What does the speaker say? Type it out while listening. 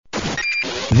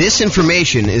This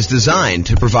information is designed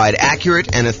to provide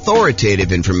accurate and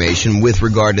authoritative information with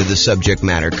regard to the subject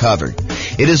matter covered.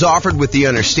 It is offered with the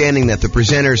understanding that the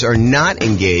presenters are not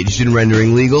engaged in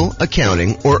rendering legal,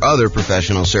 accounting, or other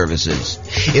professional services.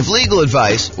 If legal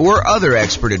advice or other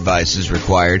expert advice is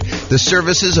required, the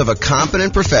services of a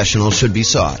competent professional should be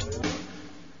sought.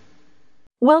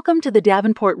 Welcome to the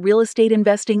Davenport Real Estate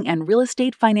Investing and Real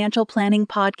Estate Financial Planning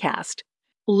Podcast.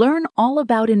 Learn all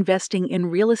about investing in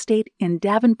real estate in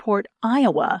Davenport,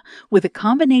 Iowa, with a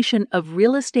combination of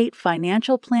real estate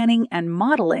financial planning and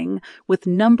modeling with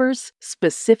numbers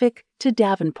specific to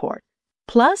Davenport.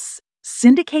 Plus,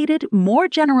 syndicated, more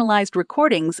generalized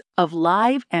recordings of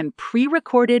live and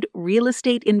pre-recorded real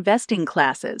estate investing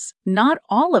classes, not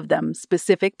all of them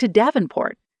specific to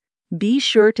Davenport. Be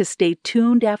sure to stay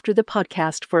tuned after the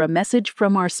podcast for a message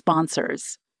from our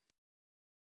sponsors.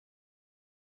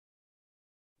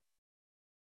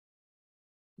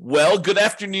 Well, good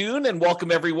afternoon and welcome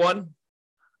everyone.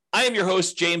 I am your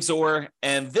host, James Orr,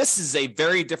 and this is a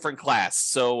very different class.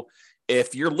 So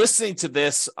if you're listening to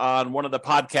this on one of the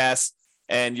podcasts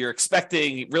and you're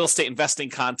expecting real estate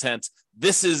investing content,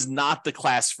 this is not the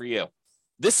class for you.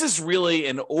 This is really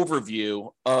an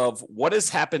overview of what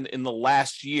has happened in the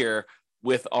last year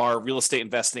with our real estate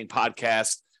investing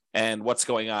podcast and what's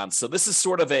going on. So this is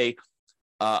sort of a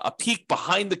peek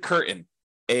behind the curtain,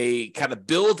 a kind of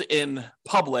build in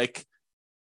public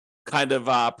kind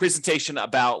of presentation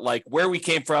about like where we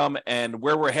came from and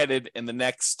where we're headed in the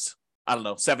next,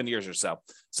 7 years or so.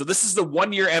 So this is the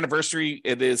 1 year anniversary.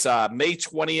 It is May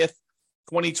 20th,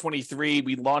 2023.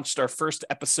 We launched our first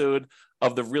episode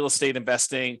of the real estate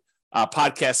investing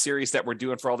podcast series that we're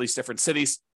doing for all these different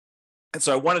cities. And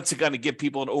so I wanted to kind of give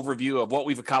people an overview of what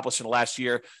we've accomplished in the last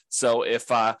year. So if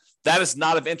that is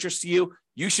not of interest to you,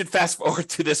 you should fast forward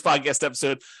to this podcast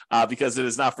episode because it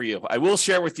is not for you. I will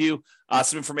share with you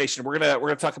some information. We're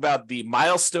gonna talk about the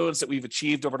milestones that we've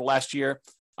achieved over the last year,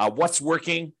 what's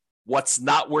working, what's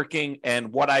not working,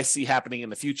 and what I see happening in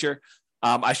the future.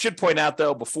 I should point out,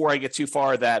 though, before I get too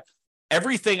far, that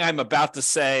everything I'm about to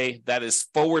say that is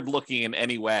forward-looking in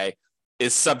any way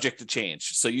is subject to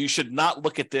change. So you should not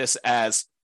look at this as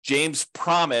James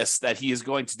promised that he is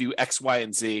going to do X, Y,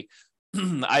 and Z.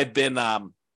 I've been a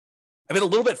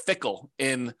little bit fickle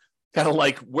in kind of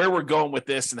like where we're going with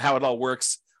this and how it all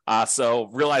works. So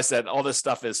realize that all this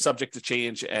stuff is subject to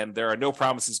change and there are no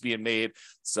promises being made.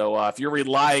 So if you're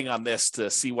relying on this to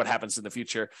see what happens in the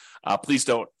future, please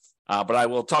don't. But I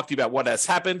will talk to you about what has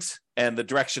happened and the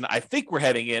direction I think we're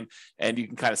heading in, and you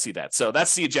can kind of see that. So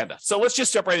that's the agenda. So let's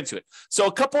just jump right into it. So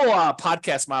a couple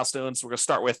podcast milestones we're going to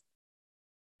start with.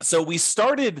 So we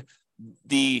started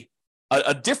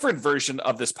a different version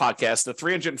of this podcast, the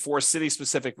 304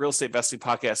 city-specific real estate investing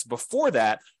podcast. Before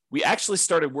that, we actually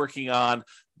started working on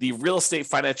the real estate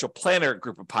financial planner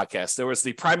group of podcasts. There was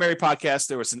the primary podcast.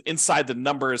 There was an Inside the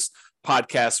Numbers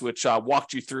podcast, which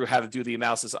walked you through how to do the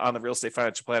analysis on the real estate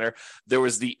financial planner. There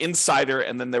was the Insider,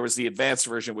 and then there was the advanced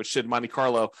version, which did Monte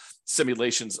Carlo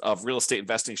simulations of real estate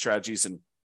investing strategies and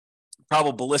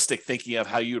probabilistic thinking of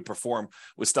how you would perform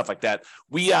with stuff like that.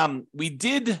 We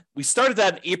started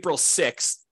that April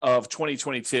 6th of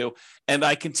 2022, and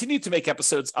I continued to make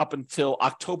episodes up until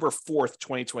October 4th,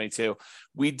 2022.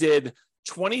 We did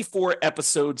 24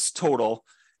 episodes total,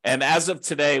 and as of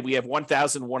today, we have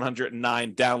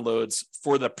 1,109 downloads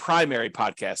for the primary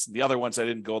podcast. The other ones I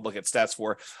didn't go and look at stats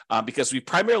for because we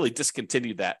primarily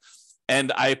discontinued that,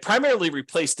 and I primarily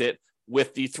replaced it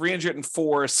with the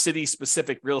 304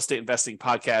 city-specific real estate investing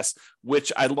podcast,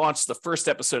 which I launched the first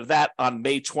episode of that on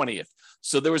May 20th.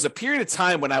 So there was a period of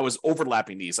time when I was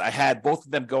overlapping these. I had both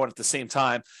of them going at the same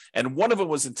time, and one of them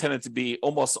was intended to be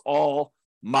almost all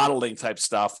modeling type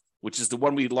stuff, which is the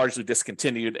one we largely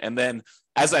discontinued. And then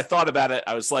as I thought about it,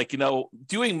 I was like,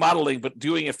 doing modeling, but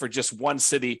doing it for just one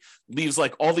city leaves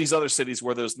like all these other cities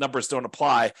where those numbers don't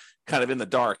apply kind of in the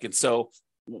dark. And so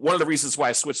one of the reasons why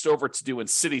I switched over to doing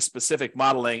city-specific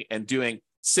modeling and doing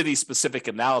city-specific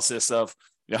analysis of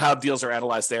how deals are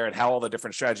analyzed there and how all the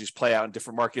different strategies play out in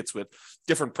different markets with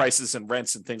different prices and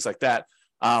rents and things like that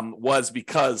was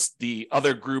because the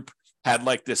other group had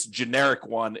like this generic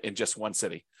one in just one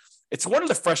city. It's one of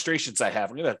the frustrations I have.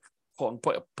 I'm going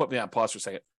to put me on pause for a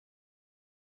second.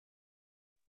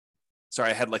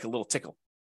 Sorry, I had like a little tickle.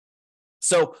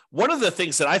 So one of the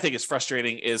things that I think is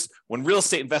frustrating is when real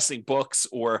estate investing books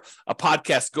or a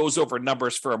podcast goes over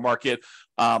numbers for a market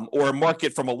or a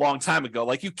market from a long time ago.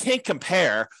 Like you can't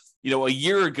compare, a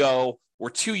year ago or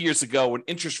 2 years ago when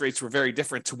interest rates were very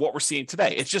different to what we're seeing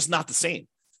today. It's just not the same.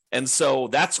 And so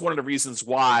that's one of the reasons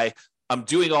why I'm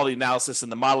doing all the analysis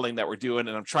and the modeling that we're doing.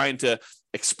 And I'm trying to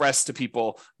express to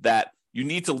people that you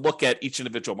need to look at each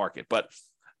individual market, but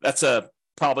that's a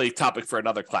probably topic for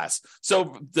another class.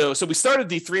 So we started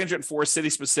the 304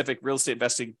 city-specific real estate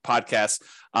investing podcast.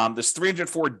 There's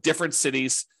 304 different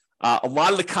cities. A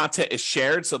lot of the content is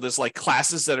shared. So there's like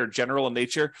classes that are general in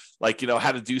nature, like,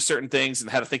 how to do certain things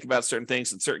and how to think about certain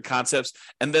things and certain concepts.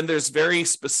 And then there's very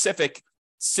specific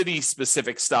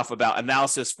city-specific stuff about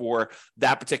analysis for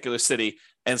that particular city.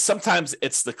 And sometimes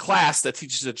it's the class that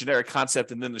teaches a generic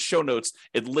concept, and then the show notes,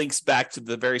 it links back to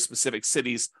the very specific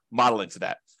cities modeling to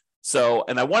that. So,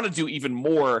 and I want to do even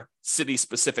more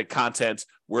city-specific content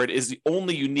where it is the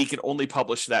only unique and only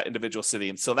published to that individual city.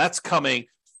 And so that's coming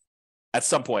at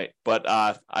some point, but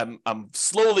I'm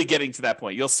slowly getting to that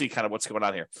point. You'll see kind of what's going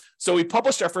on here. So we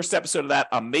published our first episode of that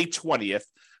on May 20th,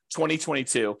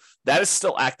 2022. That is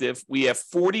still active. We have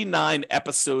 49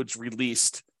 episodes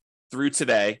released through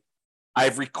today.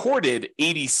 I've recorded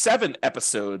 87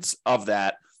 episodes of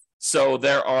that. So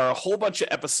there are a whole bunch of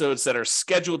episodes that are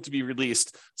scheduled to be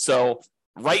released. So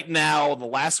right now, the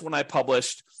last one I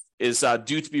published is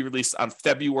due to be released on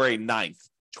February 9th,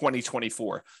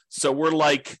 2024. So we're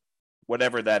like,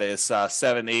 whatever that is,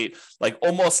 7, 8, like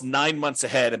almost 9 months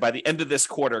ahead. And by the end of this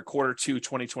quarter 2,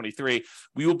 2023,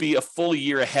 we will be a full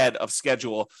year ahead of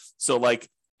schedule. So like,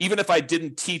 even if I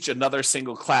didn't teach another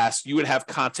single class, you would have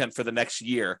content for the next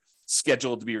year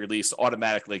scheduled to be released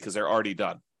automatically because they're already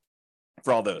done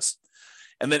for all those.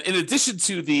 And then in addition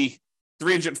to the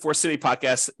 304 City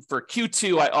podcast, for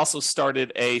Q2, I also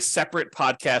started a separate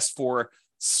podcast for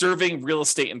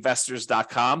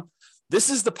servingrealestateinvestors.com. This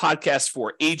is the podcast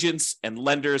for agents and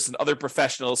lenders and other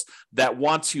professionals that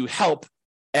want to help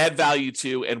add value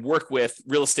to and work with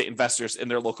real estate investors in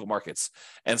their local markets.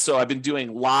 And so I've been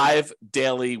doing live,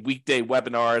 daily, weekday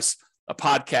webinars, a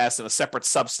podcast, and a separate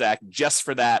Substack just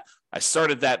for that. I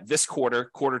started that this quarter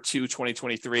 2,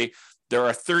 2023. There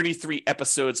are 33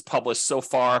 episodes published so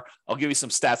far. I'll give you some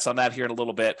stats on that here in a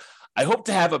little bit. I hope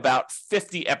to have about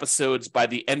 50 episodes by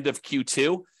the end of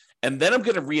Q2, and then I'm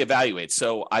going to reevaluate.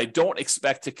 So I don't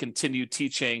expect to continue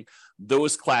teaching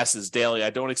those classes daily.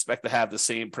 I don't expect to have the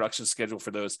same production schedule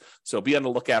for those. So be on the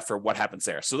lookout for what happens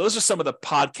there. So those are some of the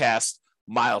podcast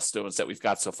milestones that we've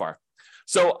got so far.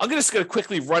 So I'm just going to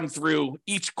quickly run through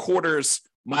each quarter's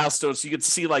milestones so you can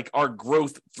see like our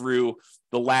growth through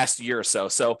the last year or so.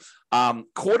 So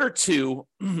quarter 2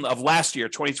 of last year,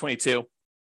 2022,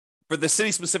 for the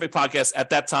City Specific podcast,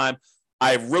 at that time,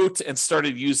 I wrote and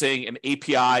started using an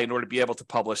API in order to be able to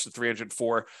publish the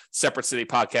 304 separate city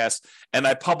podcasts. And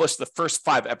I published the first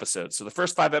 5 episodes. So the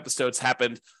first 5 episodes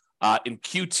happened in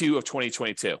Q2 of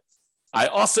 2022. I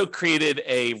also created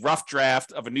a rough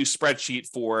draft of a new spreadsheet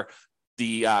for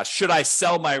the should I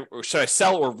sell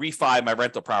or refi my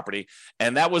rental property?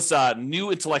 And that was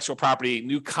new intellectual property,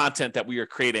 new content that we are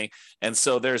creating. And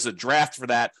so there's a draft for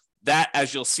that. That,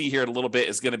 as you'll see here in a little bit,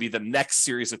 is going to be the next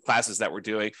series of classes that we're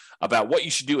doing about what you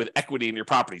should do with equity in your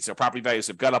property. So property values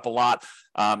have gone up a lot.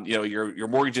 Your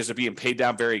mortgages are being paid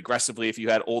down very aggressively if you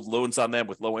had old loans on them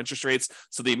with low interest rates.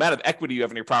 So the amount of equity you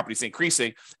have in your property is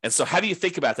increasing. And so how do you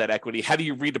think about that equity? How do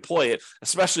you redeploy it,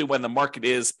 especially when the market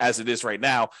is as it is right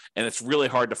now, and it's really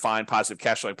hard to find positive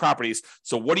cash flowing properties?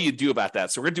 So what do you do about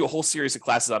that? So we're going to do a whole series of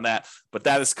classes on that, but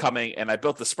that is coming. And I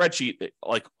built the spreadsheet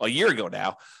like a year ago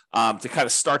now to kind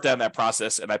of start down that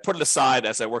process. And I put it aside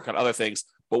as I work on other things,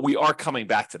 but we are coming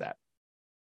back to that.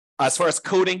 As far as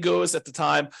coding goes at the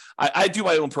time, I do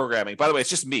my own programming. By the way,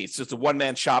 it's just me. It's just a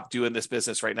one-man shop doing this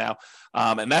business right now.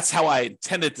 And that's how I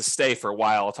intended to stay for a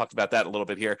while. I'll talk about that a little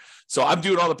bit here. So I'm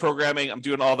doing all the programming. I'm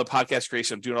doing all the podcast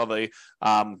creation. I'm doing all the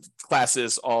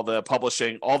classes, all the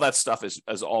publishing. All that stuff is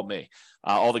all me.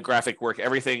 All the graphic work,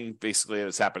 everything basically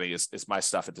that's happening is my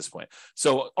stuff at this point.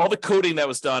 So all the coding that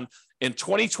was done in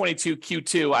 2022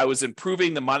 Q2, I was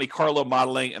improving the Monte Carlo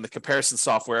modeling and the comparison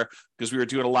software because we were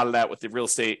doing a lot of that with the real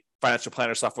estate financial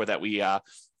planner software that we are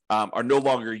no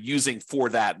longer using for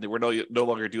that. We're no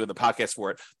longer doing the podcast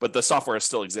for it, but the software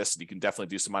still exists, and you can definitely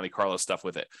do some Monte Carlo stuff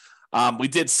with it. We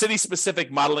did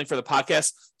city-specific modeling for the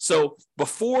podcast. So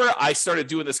before I started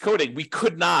doing this coding,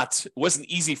 it wasn't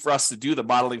easy for us to do the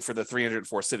modeling for the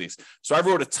 304 cities. So I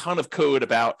wrote a ton of code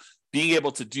about being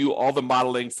able to do all the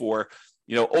modeling for,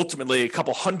 ultimately a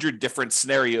couple hundred different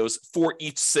scenarios for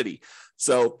each city.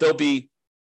 So there'll be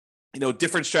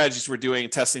different strategies we're doing,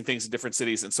 testing things in different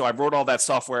cities. And so I wrote all that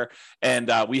software,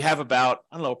 and we have about,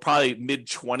 probably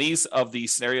mid-20s of the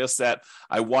scenarios that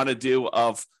I want to do,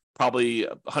 of probably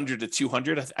 100 to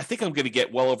 200. I think I'm going to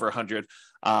get well over 100.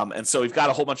 And so we've got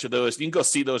a whole bunch of those. You can go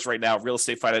see those right now,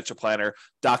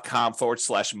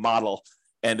 realestatefinancialplanner.com/model.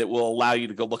 And it will allow you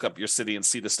to go look up your city and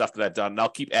see the stuff that I've done. And I'll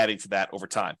keep adding to that over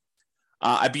time.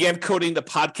 I began coding the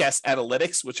podcast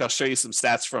analytics, which I'll show you some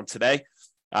stats from today.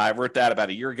 I wrote that about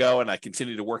a year ago, and I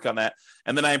continue to work on that.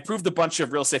 And then I improved a bunch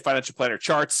of Real Estate Financial Planner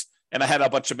charts, and I had a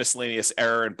bunch of miscellaneous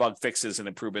error and bug fixes and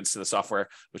improvements to the software,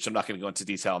 which I'm not going to go into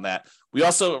detail on that. We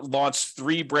also launched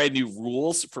 3 brand new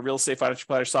rules for Real Estate Financial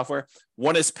Planner software.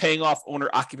 One is paying off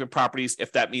owner-occupant properties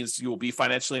if that means you will be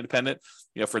financially independent.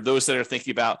 For those that are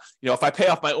thinking about, if I pay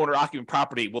off my owner-occupant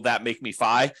property, will that make me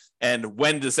FI? And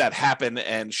when does that happen?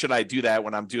 And should I do that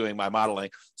when I'm doing my modeling?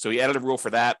 So we added a rule for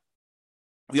that.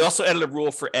 We also added a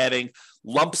rule for adding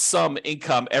lump sum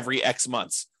income every X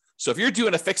months. So if you're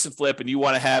doing a fix and flip and you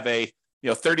want to have a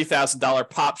 $30,000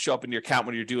 pop show up in your account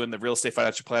when you're doing the Real Estate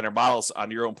Financial Planner models on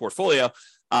your own portfolio,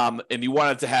 and you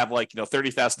wanted to have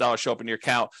 $30,000 show up in your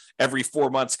account every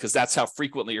 4 months because that's how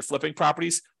frequently you're flipping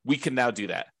properties, we can now do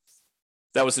that.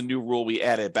 That was a new rule we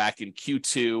added back in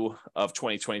Q2 of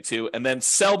 2022. And then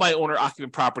sell my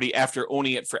owner-occupant property after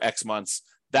owning it for X months.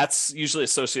 That's usually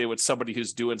associated with somebody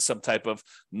who's doing some type of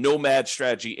nomad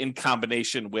strategy in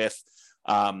combination with,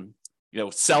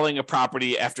 selling a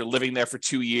property after living there for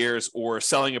 2 years, or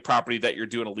selling a property that you're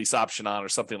doing a lease option on or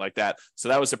something like that. So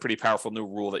that was a pretty powerful new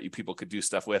rule that you people could do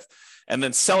stuff with. And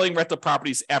then selling rental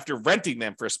properties after renting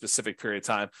them for a specific period of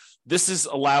time. This is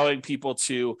allowing people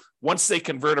to, once they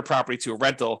convert a property to a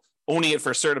rental, owning it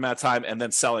for a certain amount of time and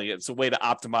then selling it. It's a way to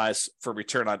optimize for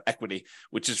return on equity,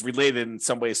 which is related in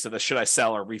some ways to the should I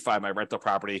sell or refi my rental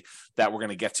property that we're going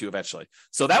to get to eventually.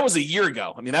 So that was a year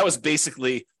ago. That was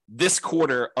basically this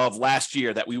quarter of last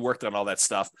year that we worked on all that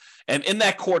stuff. And in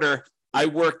that quarter, I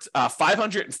worked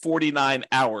 549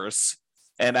 hours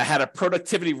and I had a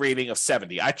productivity rating of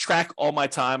 70. I track all my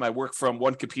time. I work from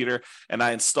one computer, and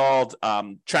I installed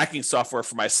tracking software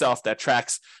for myself that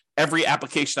tracks every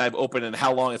application I've opened and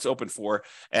how long it's open for.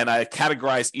 And I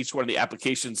categorize each one of the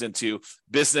applications into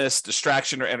business,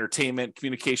 distraction or entertainment,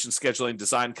 communication, scheduling,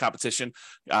 design, composition,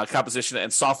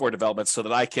 and software development so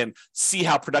that I can see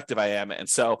how productive I am. And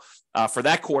so for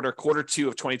that quarter 2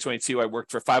 of 2022, I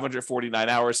worked for 549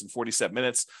 hours and 47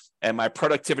 minutes, and my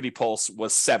productivity pulse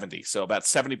was 70. So about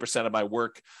 70% of my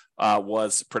work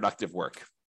was productive work.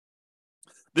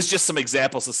 This is just some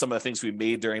examples of some of the things we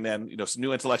made during then, some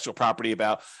new intellectual property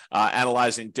about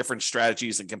analyzing different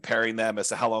strategies and comparing them as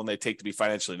to how long they take to be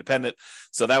financially independent.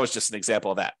 So that was just an example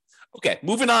of that. Okay,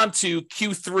 moving on to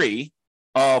Q3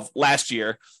 of last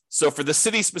year. So for the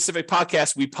city specific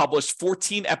podcast, we published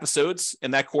 14 episodes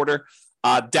in that quarter.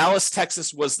 Dallas,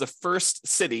 Texas was the first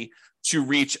city to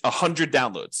reach 100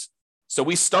 downloads. So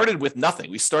we started with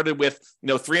nothing. We started with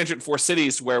 304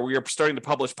 cities where we were starting to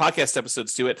publish podcast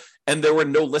episodes to it, and there were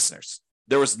no listeners.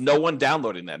 There was no one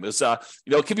downloading them. It was,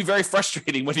 it can be very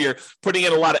frustrating when you're putting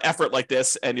in a lot of effort like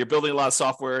this, and you're building a lot of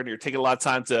software, and you're taking a lot of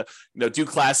time to do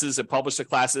classes and publish the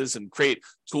classes and create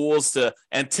tools to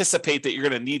anticipate that you're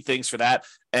going to need things for that,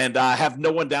 and have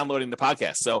no one downloading the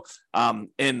podcast. So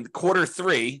in quarter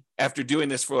 3, after doing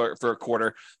this for a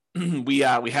quarter, we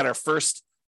had our first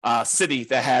city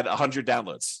that had 100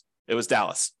 downloads. It was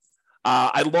Dallas.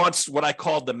 I launched what I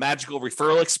called the magical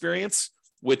referral experience,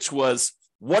 which was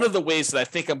one of the ways that I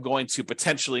think I'm going to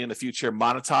potentially in the future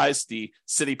monetize the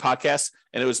city podcast.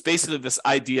 And it was basically this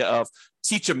idea of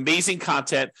teach amazing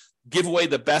content, give away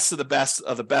the best of the best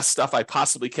of the best stuff I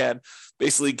possibly can,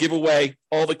 basically give away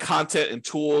all the content and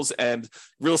tools and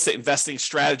real estate investing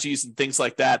strategies and things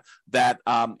like that,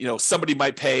 somebody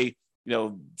might pay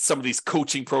some of these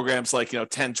coaching programs like,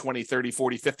 10, 20, 30,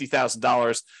 40,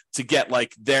 $50,000 to get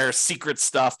like their secret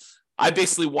stuff. I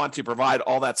basically want to provide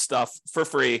all that stuff for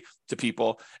free to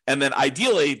people. And then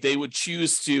ideally they would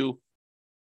choose to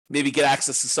maybe get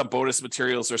access to some bonus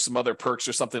materials or some other perks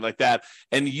or something like that,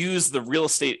 and use the real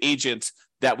estate agent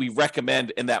that we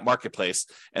recommend in that marketplace.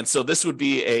 And so this would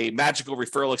be a magical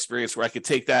referral experience where I could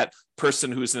take that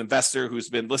person who's an investor who's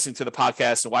been listening to the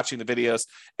podcast and watching the videos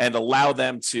and allow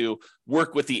them to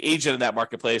work with the agent in that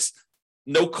marketplace,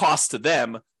 no cost to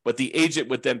them, but the agent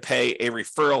would then pay a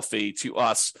referral fee to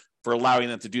us for allowing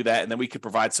them to do that. And then we could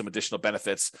provide some additional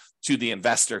benefits to the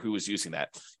investor who is using that.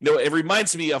 It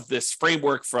reminds me of this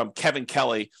framework from Kevin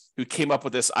Kelly, who came up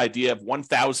with this idea of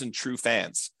 1,000 true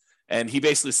fans. And he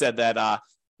basically said that,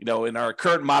 in our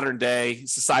current modern day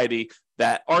society,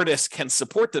 that artists can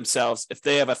support themselves if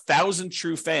they have 1,000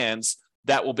 true fans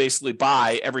that will basically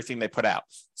buy everything they put out.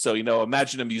 So,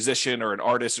 imagine a musician or an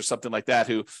artist or something like that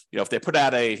who, if they put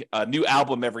out a new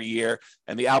album every year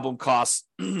and the album costs,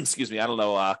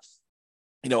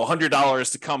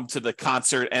 $100 to come to the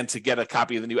concert and to get a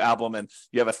copy of the new album. And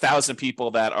you have 1,000 people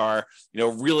that are,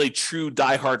 really true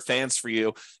diehard fans for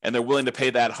you, and they're willing to pay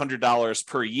that $100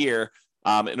 per year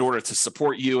in order to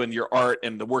support you and your art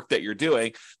and the work that you're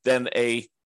doing. Then a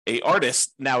a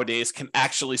artist nowadays can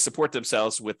actually support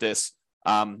themselves with this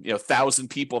 1,000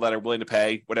 people that are willing to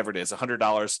pay whatever it is,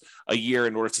 $100 a year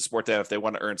in order to support them if they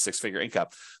want to earn six-figure income.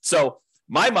 So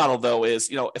my model, though, is,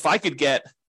 if I could get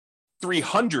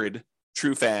 300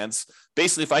 true fans,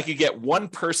 basically, if I could get one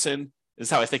person, this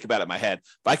is how I think about it in my head.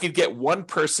 If I could get one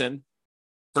person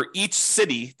for each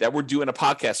city that we're doing a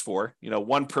podcast for,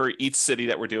 one per each city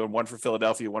that we're doing, one for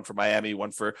Philadelphia, one for Miami,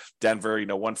 one for Denver,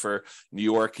 one for New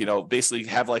York, basically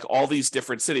have like all these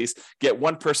different cities, get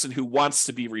one person who wants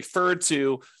to be referred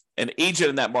to an agent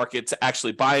in that market to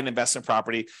actually buy an investment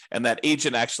property, and that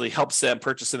agent actually helps them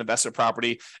purchase an investment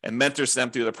property and mentors them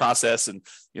through the process. And,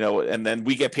 and then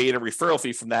we get paid a referral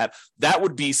fee from that. That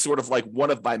would be sort of like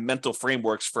one of my mental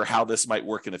frameworks for how this might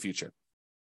work in the future.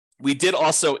 We did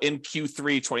also in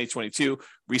Q3 2022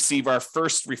 receive our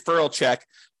first referral check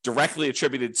directly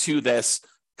attributed to this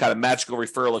kind of magical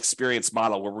referral experience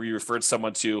model, where we referred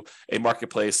someone to a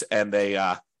marketplace and they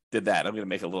did that. I'm going to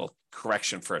make a little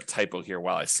correction for a typo here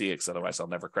while I see it, because otherwise I'll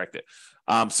never correct it.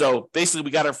 So basically,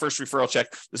 we got our first referral check.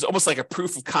 It's almost like a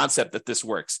proof of concept that this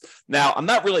works. Now, I'm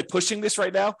not really pushing this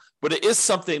right now, but it is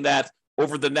something that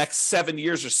over the next 7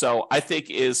 years or so, I think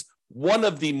is one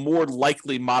of the more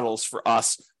likely models for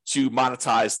us to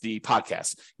monetize the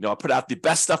podcast. I put out the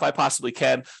best stuff I possibly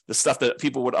can, the stuff that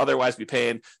people would otherwise be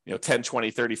paying, $10,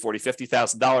 $20, $30, $40,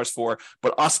 $50,000 for,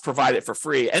 but us provide it for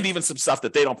free, and even some stuff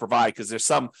that they don't provide, because there's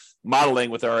some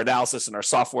modeling with our analysis and our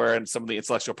software and some of the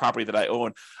intellectual property that I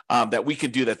own that we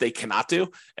can do that they cannot do.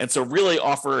 And so really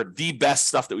offer the best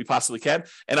stuff that we possibly can.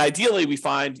 And ideally we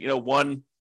find, one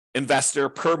investor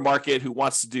per market who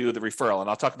wants to do the referral. And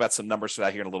I'll talk about some numbers for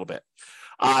that here in a little bit.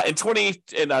 In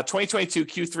 2022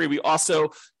 Q3, we also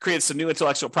created some new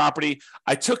intellectual property.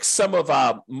 I took some of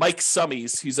Mike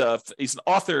Summies. He's an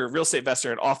author, real estate investor,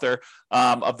 and author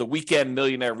of the Weekend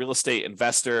Millionaire Real Estate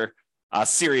Investor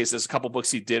series. There's a couple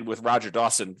books he did with Roger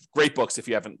Dawson. Great books if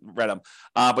you haven't read them.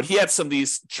 But he had some of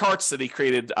these charts that he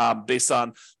created based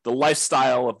on the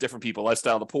lifestyle of different people,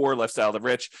 lifestyle of the poor, lifestyle of the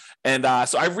rich. And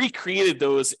so I recreated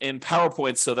those in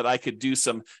PowerPoint so that I could do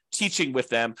some teaching with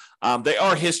them. They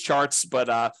are his charts,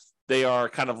 but they are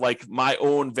kind of like my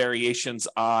own variations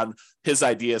on his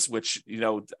ideas, which,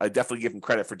 I definitely give him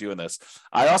credit for doing this.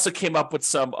 I also came up with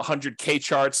some 100K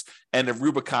charts and a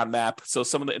Rubicon map. So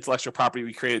some of the intellectual property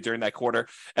we created during that quarter.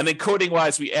 And then coding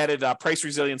wise, we added price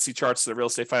resiliency charts to the Real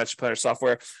Estate Financial Planner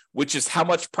software, which is how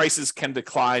much prices can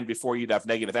decline before you'd have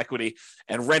negative equity.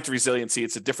 And rent resiliency,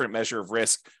 it's a different measure of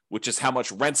risk, which is how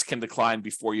much rents can decline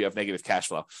before you have negative cash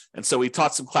flow. And so we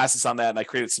taught some classes on that, and I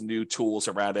created some new tools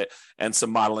around it and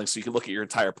some modeling. So you can look at your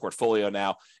entire portfolio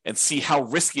now and see how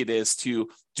risky it is to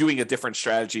doing a different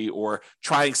strategy or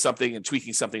trying something and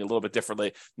tweaking something a little bit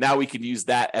differently. Now we can use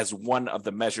that as one of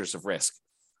the measures of risk.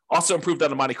 Also improved on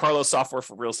the Monte Carlo software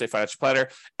for Real Estate Financial Planner,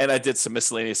 and I did some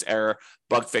miscellaneous error,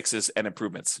 bug fixes, and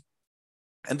improvements.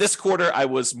 And this quarter, I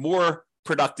was more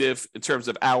productive in terms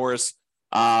of hours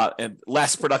and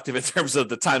less productive in terms of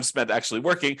the time spent actually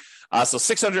working. So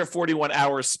 641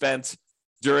 hours spent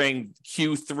during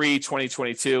Q3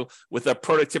 2022 with a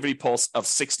productivity pulse of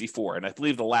 64. And I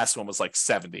believe the last one was like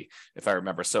 70, if I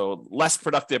remember. So less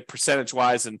productive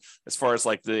percentage-wise and as far as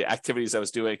like the activities I was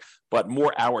doing, but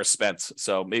more hours spent.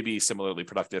 So maybe similarly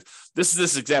productive. This is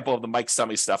this example of the Mike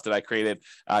Summy stuff that I created.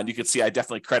 And you can see I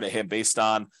definitely credit him based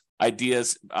on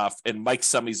ideas in Mike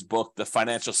Summy's book, The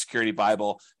Financial Security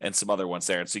Bible, and some other ones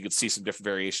there. And so you can see some different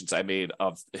variations I made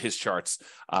of his charts.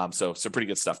 So some pretty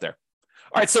good stuff there.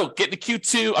 All right, so getting to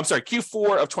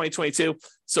Q4 of 2022.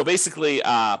 So basically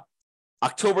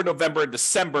October, November, and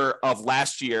December of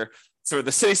last year. So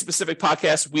the City Specific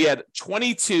podcast, we had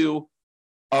 22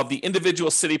 of the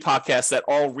individual city podcasts that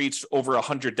all reached over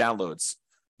 100 downloads.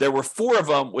 There were 4 of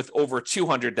them with over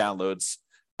 200 downloads.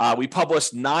 We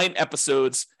published 9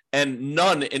 episodes and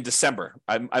none in December.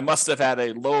 I must have had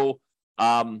a low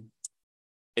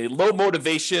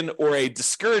motivation or a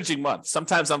discouraging month.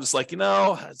 Sometimes I'm just like,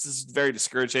 this is very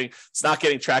discouraging. It's not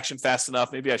getting traction fast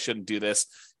enough. Maybe I shouldn't do this.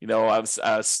 I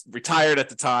was retired at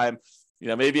the time.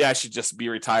 Maybe I should just be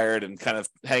retired and kind of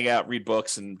hang out, read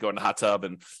books, and go in the hot tub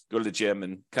and go to the gym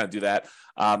and kind of do that.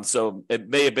 So it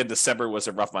may have been December was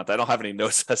a rough month. I don't have any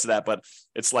notes as to that, but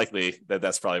it's likely that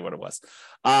that's probably what it was.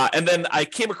 And then I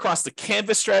came across the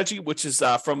Canvas strategy, which is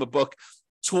from the book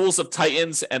Tools of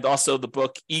Titans, and also the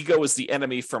book Ego is the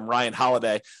Enemy from Ryan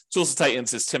Holiday. Tools of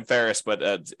Titans is Tim Ferriss, but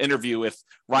an interview with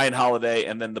Ryan Holiday.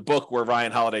 And then the book where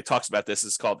Ryan Holiday talks about this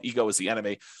is called Ego is the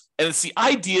Enemy. And it's the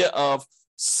idea of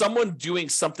someone doing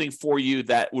something for you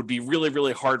that would be really,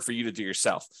 really hard for you to do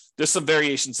yourself. There's some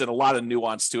variations and a lot of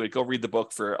nuance to it. Go read the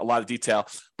book for a lot of detail.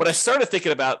 But I started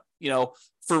thinking about,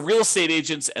 for real estate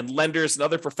agents and lenders and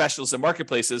other professionals in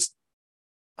marketplaces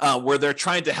where they're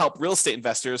trying to help real estate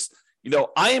investors,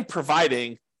 I am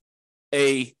providing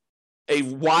a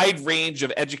wide range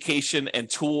of education and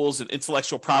tools and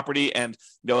intellectual property and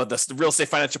the real estate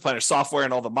financial planner software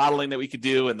and all the modeling that we could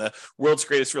do and the world's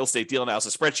greatest real estate deal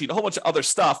analysis spreadsheet, a whole bunch of other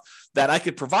stuff that I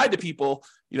could provide to people,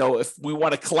 if we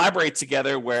want to collaborate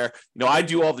together where, I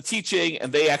do all the teaching and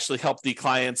they actually help the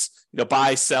clients,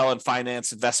 buy, sell, and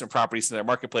finance investment properties in their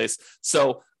marketplace.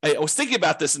 So I was thinking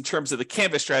about this in terms of the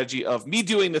Canvas strategy of me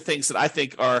doing the things that I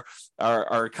think are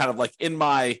kind of like in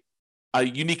my a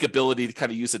unique ability to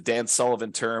kind of use a Dan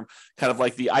Sullivan term, kind of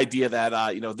like the idea that,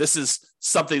 this is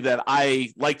something that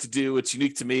I like to do. It's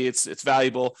unique to me. It's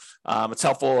valuable. It's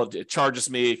helpful. It charges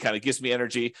me. It kind of gives me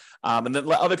energy. And then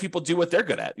let other people do what they're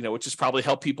good at, which is probably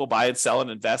help people buy and sell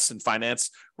and invest and finance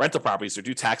rental properties or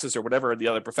do taxes or whatever the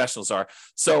other professionals are.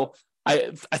 So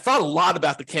I thought a lot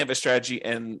about the Canvas strategy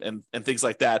and things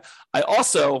like that. I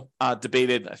also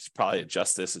debated, I should probably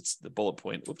adjust this. It's the bullet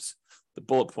point. Whoops. The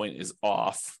bullet point is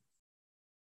off.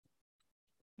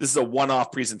 This is a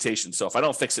one-off presentation, so if I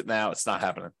don't fix it now, it's not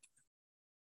happening.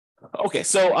 Okay,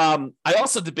 so I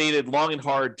also debated long and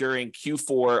hard during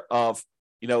Q4 of,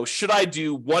 should I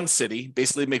do one city,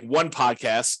 basically make one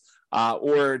podcast,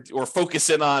 or focus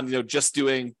in on, just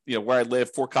doing, where I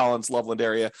live, Fort Collins, Loveland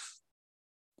area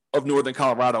of Northern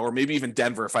Colorado, or maybe even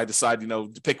Denver if I decide,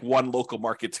 to pick one local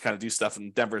market to kind of do stuff,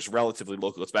 and Denver is relatively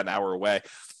local. It's about an hour away.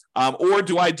 Or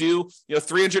do I do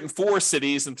 304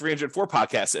 cities and 304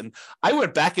 podcasts? And I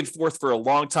went back and forth for a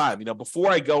long time. Before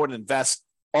I go and invest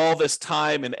all this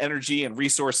time and energy and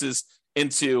resources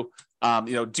into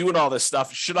doing all this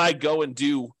stuff, should I go and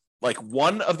do like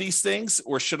one of these things,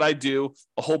 or should I do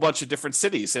a whole bunch of different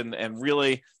cities and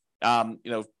really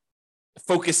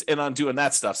focus in on doing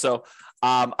that stuff? So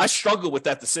I struggled with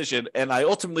that decision, and I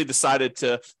ultimately decided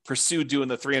to pursue doing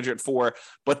the 304.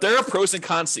 But there are pros and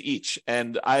cons to each,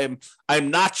 and I'm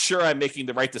not sure I'm making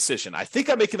the right decision. I think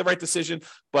I'm making the right decision,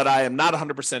 but I am not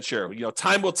 100% sure.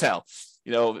 Time will tell.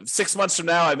 6 months from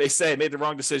now, I may say I made the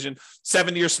wrong decision.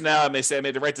 7 years from now, I may say I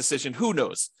made the right decision. Who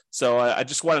knows? So I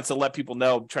just wanted to let people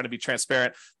know, trying to be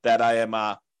transparent, that I'm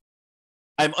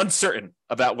uncertain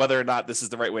about whether or not this is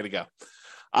the right way to go.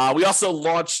 We also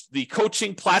launched the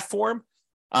coaching platform.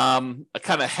 I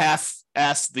kind of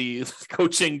half-assed the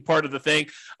coaching part of the thing.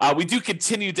 We do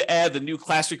continue to add the new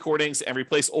class recordings and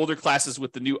replace older classes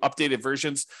with the new updated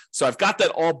versions. So I've got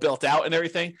that all built out and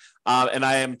everything. And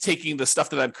I am taking the stuff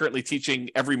that I'm currently teaching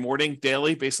every morning,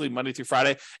 daily, basically Monday through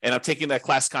Friday. And I'm taking that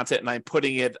class content and I'm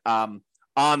putting it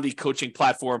on the coaching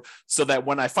platform, so that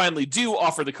when I finally do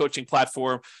offer the coaching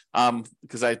platform,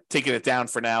 because I've taken it down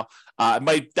for now, that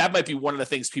might be one of the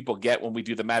things people get when we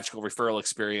do the magical referral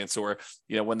experience, or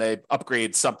when they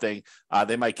upgrade something,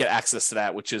 they might get access to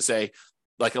that, which is a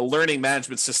learning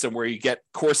management system where you get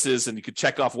courses and you can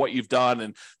check off what you've done,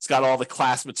 and it's got all the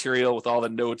class material with all the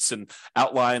notes and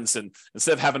outlines, and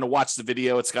instead of having to watch the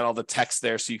video, it's got all the text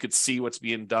there so you could see what's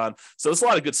being done. So there's a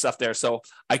lot of good stuff there. So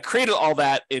I created all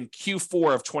that in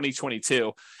Q4 of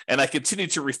 2022, and I continue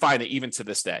to refine it even to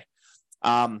this day.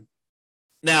 Now,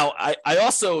 I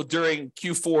also, during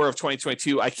Q4 of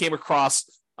 2022, I came across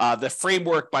the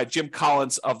framework by Jim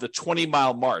Collins of the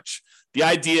 20-mile march. The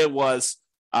idea was,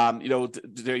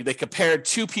 they compared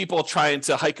two people trying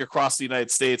to hike across the United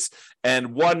States,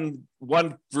 and one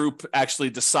group actually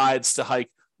decides to hike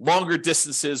longer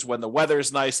distances when the weather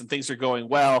is nice and things are going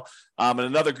well. And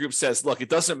another group says, look, it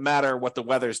doesn't matter what the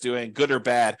weather's doing, good or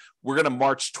bad. We're going to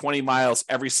march 20 miles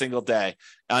every single day.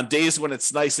 On days when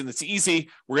it's nice and it's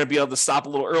easy, we're going to be able to stop a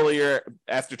little earlier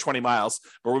after 20 miles,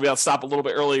 but we'll be able to stop a little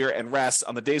bit earlier and rest.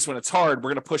 On the days when it's hard,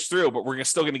 we're going to push through, but we're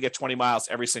still going to get 20 miles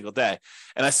every single day.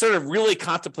 And I started really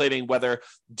contemplating whether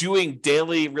doing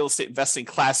daily real estate investing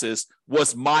classes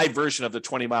was my version of the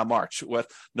 20-mile march. With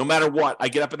no matter what, I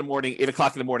get up in the morning, 8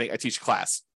 o'clock in the morning, I teach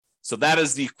class. So that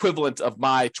is the equivalent of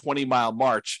my 20-mile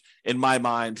march in my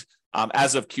mind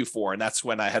as of Q4. And that's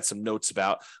when I had some notes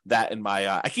about that in my,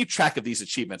 I keep track of these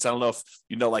achievements. I don't know if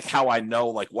you know, how I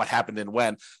know, what happened and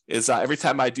when is every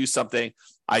time I do something,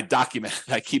 I document,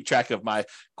 I keep track of my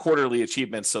quarterly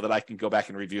achievements so that I can go back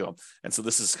and review them. And so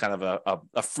this is kind of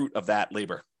a fruit of that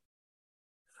labor.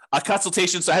 A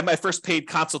consultation. So I had my first paid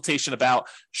consultation about,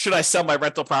 should I sell my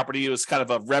rental property? It was kind of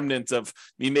a remnant of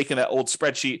me making that old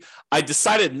spreadsheet. I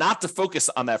decided not to focus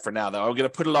on that for now, though. I'm going to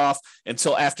put it off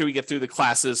until after we get through the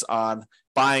classes on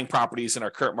buying properties in our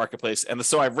current marketplace. And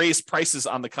so I've raised prices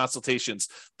on the consultations.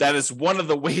 That is one of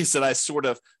the ways that I sort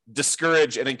of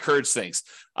discourage and encourage things.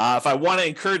 If I want to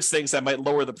encourage things, I might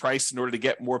lower the price in order to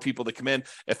get more people to come in.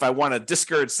 If I want to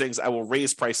discourage things, I will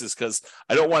raise prices because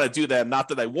I don't want to do them. Not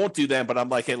that I won't do them, but I'm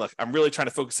like, hey, look, I'm really trying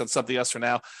to focus on something else for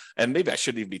now. And maybe I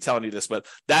shouldn't even be telling you this, but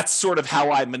that's sort of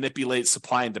how I manipulate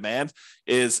supply and demand.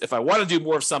 Is if I want to do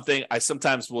more of something, I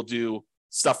sometimes will do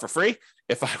stuff for free.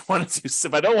 If I don't want to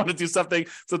do something,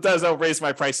 sometimes I'll raise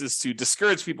my prices to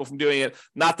discourage people from doing it.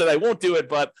 Not that I won't do it,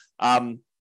 but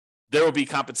there will be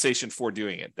compensation for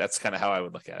doing it. That's kind of how I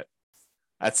would look at it.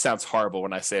 That sounds horrible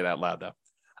when I say it out loud, though.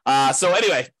 So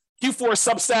anyway, Q4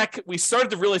 Substack, we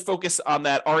started to really focus on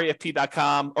that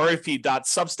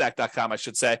refp.substack.com, I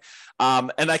should say.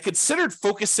 And I considered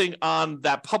focusing on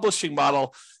that publishing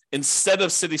model instead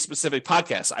of city-specific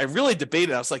podcasts. I really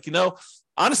debated. I was like,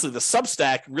 honestly, the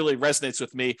Substack really resonates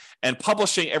with me, and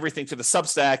publishing everything to the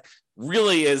Substack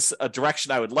really is a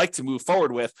direction I would like to move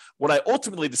forward with. What I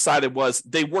ultimately decided was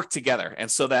they work together.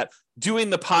 And so that doing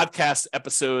the podcast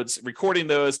episodes, recording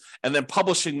those, and then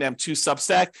publishing them to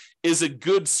Substack is a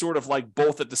good sort of like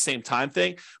both at the same time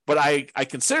thing. But I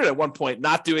considered at one point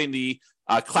not doing the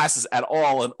classes at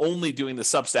all and only doing the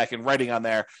Substack and writing on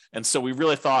there. And so we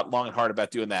really thought long and hard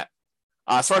about doing that.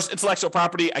 As far as intellectual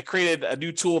property, I created a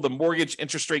new tool, the Mortgage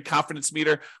Interest Rate Confidence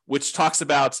Meter, which talks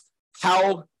about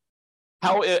how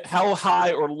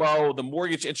high or low the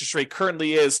mortgage interest rate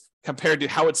currently is compared to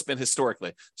how it's been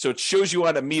historically. So it shows you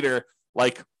on a meter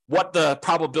like what the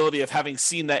probability of having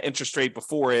seen that interest rate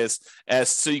before is, as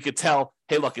so you could tell,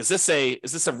 hey, look, is this a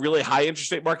really high interest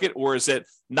rate market, or is it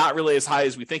not really as high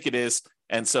as we think it is?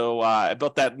 And so I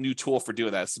built that new tool for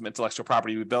doing that. Some intellectual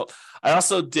property we built. I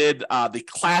also did the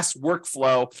class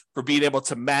workflow for being able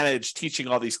to manage teaching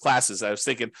all these classes. I was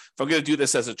thinking, if I'm going to do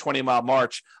this as a 20-mile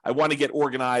march, I want to get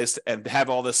organized and have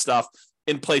all this stuff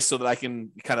in place so that I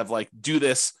can kind of like do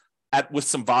this with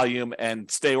some volume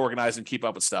and stay organized and keep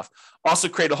up with stuff. Also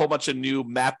create a whole bunch of new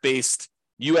map-based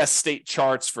U.S. state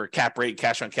charts for cap rate,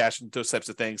 cash on cash, and those types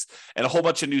of things, and a whole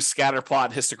bunch of new scatter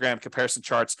plot, histogram comparison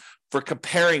charts for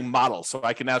comparing models. So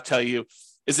I can now tell you,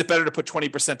 is it better to put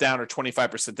 20% down or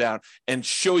 25% down, and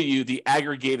show you the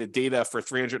aggregated data for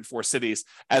 304 cities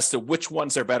as to which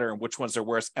ones are better and which ones are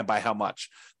worse and by how much.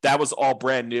 That was all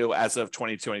brand new as of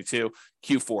 2022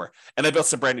 Q4. And I built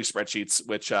some brand new spreadsheets,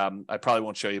 which I probably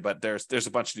won't show you, but there's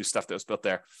a bunch of new stuff that was built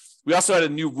there. We also had a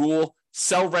new rule: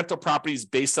 sell rental properties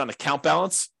based on account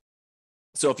balance.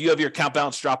 So if you have your account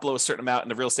balance drop below a certain amount in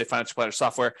the Real Estate Financial Planner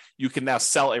software, you can now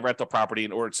sell a rental property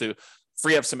in order to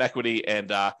free up some equity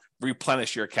and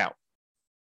replenish your account.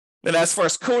 And as far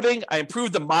as coding, I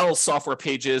improved the model software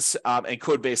pages and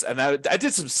code base, and I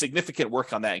did some significant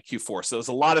work on that in Q4. So there's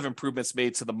a lot of improvements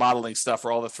made to the modeling stuff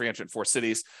for all the 304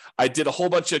 cities. I did a whole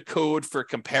bunch of code for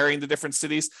comparing the different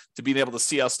cities to being able to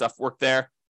see how stuff worked there.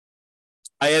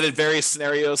 I added various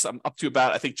scenarios. I'm up to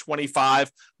about, I think,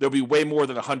 25. There'll be way more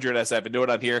than 100 as I have a note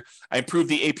on here. I improved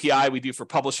the API we do for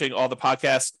publishing all the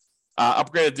podcasts.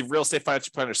 Upgraded the Real Estate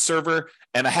Financial Planner server,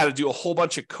 and I had to do a whole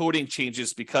bunch of coding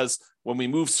changes because when we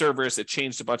moved servers, it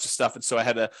changed a bunch of stuff, and so I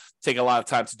had to take a lot of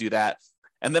time to do that.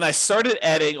 And then I started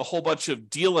adding a whole bunch of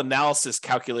deal analysis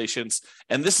calculations,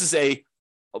 and this is a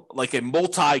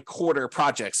multi-quarter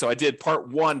project. So I did part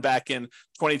one back in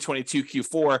 2022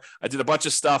 Q4. I did a bunch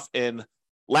of stuff in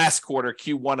last quarter,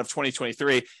 Q1 of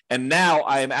 2023, and now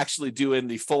I am actually doing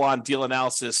the full-on deal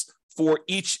analysis for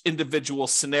each individual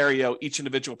scenario, each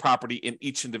individual property in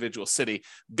each individual city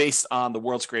based on the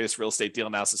world's greatest real estate deal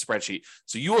analysis spreadsheet.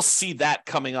 So you will see that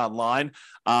coming online.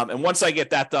 And once I get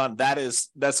that done, that's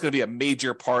going to be a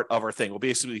major part of our thing. We'll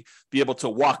basically be able to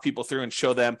walk people through and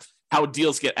show them how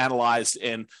deals get analyzed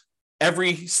in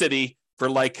every city for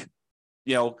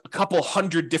a couple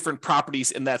hundred different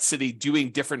properties in that city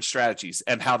doing different strategies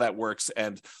and how that works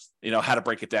and, how to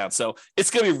break it down. So it's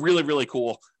going to be really, really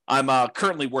cool. I'm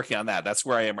currently working on that. That's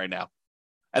where I am right now.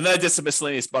 And then I did some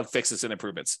miscellaneous bug fixes and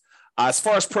improvements. As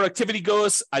far as productivity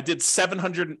goes, I did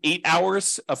 708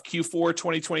 hours of Q4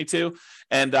 2022,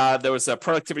 and there was a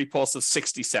productivity pulse of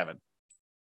 67.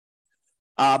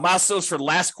 Milestones for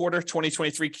last quarter,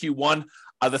 2023 Q1.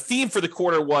 The theme for the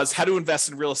quarter was how to invest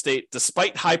in real estate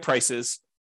despite high prices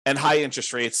and high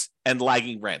interest rates and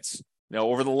lagging rents.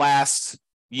 Over the last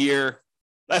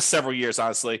several years,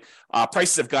 honestly,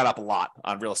 prices have gone up a lot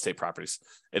on real estate properties.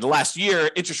 In the last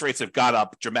year, interest rates have gone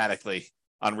up dramatically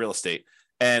on real estate,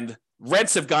 and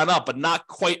rents have gone up, but not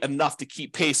quite enough to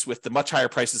keep pace with the much higher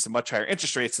prices and much higher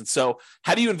interest rates. And so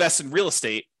how do you invest in real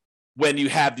estate when you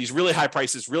have these really high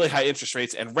prices, really high interest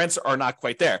rates, and rents are not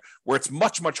quite there, where it's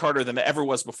much, much harder than it ever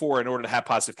was before in order to have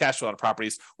positive cash flow on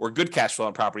properties or good cash flow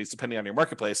on properties, depending on your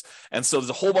marketplace. And so there's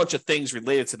a whole bunch of things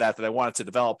related to that I wanted to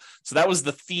develop. So that was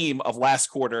the theme of last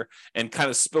quarter and kind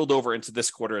of spilled over into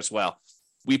this quarter as well.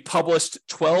 We published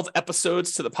 12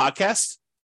 episodes to the podcast.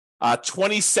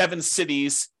 27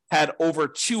 cities had over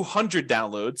 200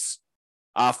 downloads.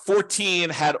 14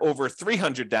 had over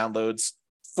 300 downloads.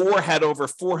 4 had over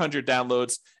 400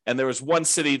 downloads, and there was one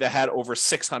city that had over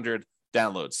 600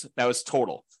 downloads. That was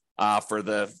total for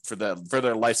their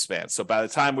lifespan. So by the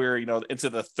time we were into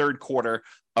the third quarter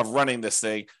of running this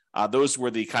thing, those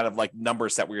were the kind of like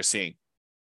numbers that we were seeing.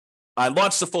 I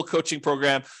launched the full coaching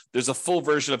program. There's a full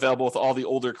version available with all the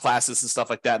older classes and stuff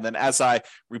like that. And then as I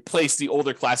replace the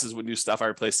older classes with new stuff, I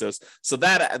replace those. So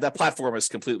that platform is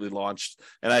completely launched,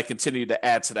 and I continue to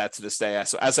add to that to this day.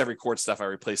 So as I record stuff, I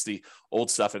replace the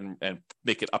old stuff and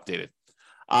make it updated.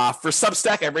 For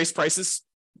Substack, I raised prices.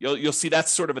 You'll see that's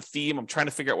sort of a theme. I'm trying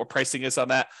to figure out what pricing is on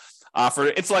that. For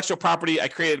intellectual property, I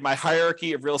created my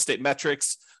hierarchy of real estate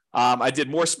metrics. I did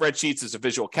more spreadsheets. There's a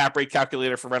visual cap rate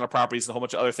calculator for rental properties and a whole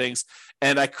bunch of other things.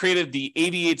 And I created the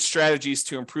 88 strategies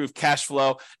to improve cash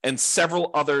flow and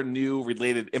several other new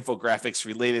related infographics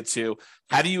related to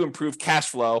how do you improve cash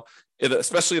flow,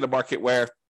 especially in a market where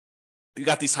you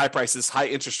got these high prices, high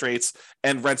interest rates,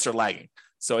 and rents are lagging.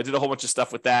 So I did a whole bunch of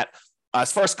stuff with that. As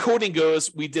far as coding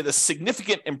goes, we did a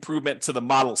significant improvement to the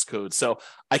models code. So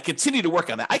I continue to work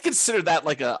on that. I consider that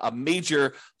like a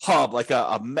major hub, like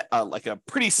a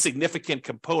pretty significant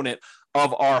component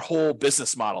of our whole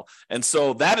business model. And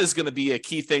so that is going to be a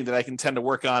key thing that I can tend to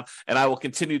work on, and I will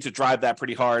continue to drive that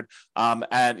pretty hard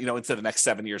into the next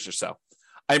 7 years or so.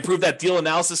 I improved that deal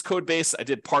analysis code base. I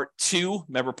did part 2.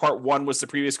 Remember, part 1 was the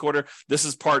previous quarter. This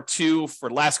is part 2 for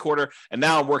last quarter. And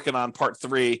now I'm working on part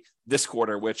 3 this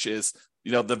quarter, which is,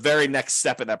 the very next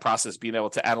step in that process, being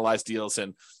able to analyze deals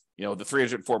and, the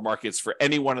 304 markets for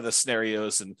any one of the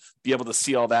scenarios and be able to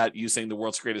see all that using the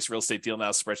world's greatest real estate deal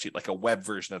analysis spreadsheet, like a web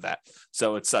version of that.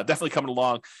 So it's definitely coming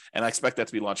along, and I expect that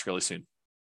to be launched really soon.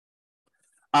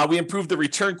 We improved the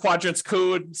return quadrants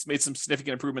code, made some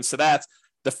significant improvements to that.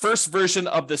 The first version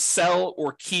of the sell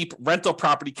or keep rental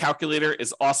property calculator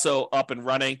is also up and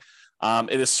running.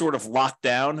 It is sort of locked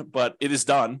down, but it is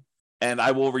done. And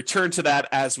I will return to that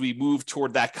as we move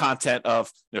toward that content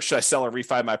of, should I sell or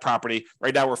refi my property?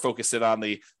 Right now, we're focusing on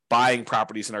the buying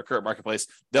properties in our current marketplace.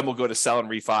 Then we'll go to sell and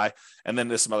refi. And then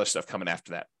there's some other stuff coming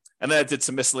after that. And then I did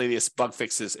some miscellaneous bug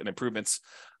fixes and improvements.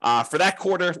 For that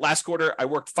quarter, last quarter, I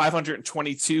worked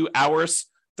 522 hours,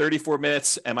 34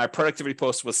 minutes, and my productivity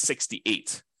post was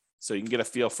 68. So you can get a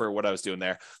feel for what I was doing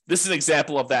there. This is an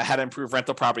example of that, how to improve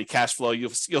rental property cash flow. You'll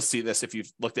see this if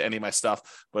you've looked at any of my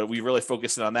stuff, but we really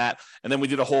focused on that. And then we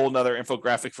did a whole nother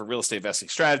infographic for real estate investing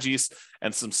strategies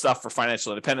and some stuff for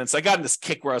financial independence. I got in this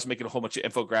kick where I was making a whole bunch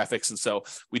of infographics, and so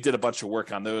we did a bunch of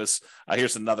work on those.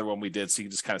 Here's another one we did, so you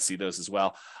can just kind of see those as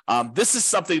well. This is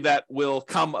something that will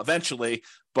come eventually,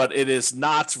 but it is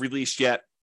not released yet.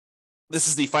 This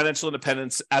is the financial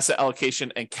independence, asset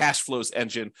allocation, and cash flows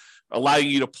engine, allowing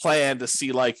you to plan to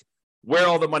see like where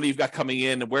all the money you've got coming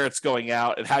in and where it's going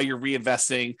out and how you're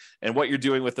reinvesting and what you're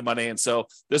doing with the money. And so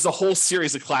there's a whole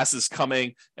series of classes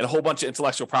coming and a whole bunch of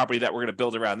intellectual property that we're going to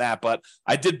build around that. But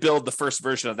I did build the first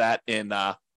version of that in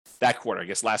that quarter, I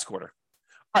guess last quarter.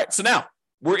 All right, so now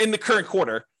we're in the current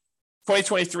quarter,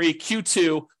 2023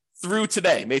 Q2 through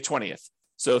today, May 20th.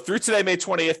 So through today, May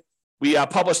 20th, we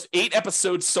published 8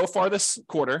 episodes so far this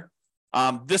quarter.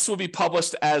 This will be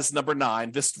published as number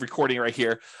 9, this recording right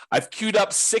here. I've queued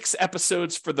up 6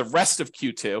 episodes for the rest of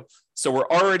Q2. So we're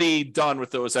already done with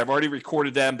those. I've already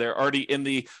recorded them. They're already in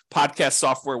the podcast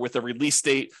software with a release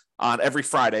date on every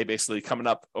Friday, basically coming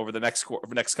up over the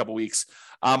next couple weeks.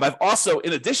 I've also,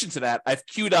 in addition to that, I've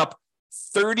queued up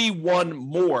 31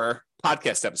 more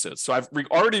podcast episodes. So I've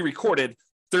already recorded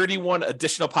 31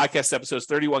 additional podcast episodes,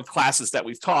 31 classes that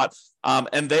we've taught,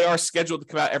 and they are scheduled to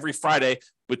come out every Friday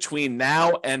between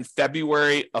now and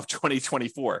February of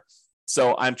 2024.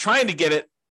 So I'm trying to get it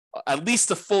at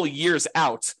least a full year's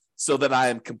out so that I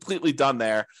am completely done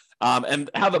there. And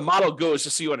how the model goes,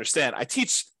 just so you understand, I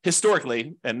teach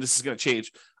historically, and this is going to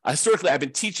change. Historically, I've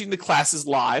been teaching the classes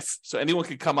live, so anyone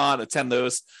can come on, attend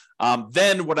those.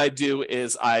 Then what I do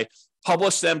is I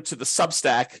publish them to the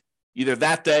Substack either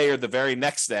that day or the very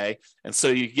next day. And so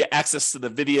you get access to the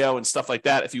video and stuff like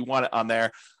that if you want it on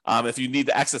there. If you need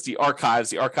to access the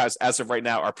archives as of right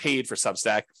now are paid for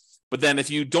Substack. But then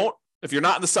if you're not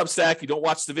in the Substack, you don't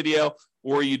watch the video,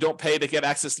 or you don't pay to get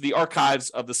access to the archives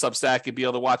of the Substack and be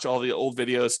able to watch all the old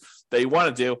videos that you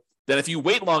want to do, then if you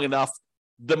wait long enough,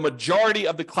 the majority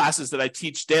of the classes that I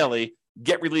teach daily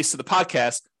get released to the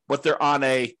podcast, but they're on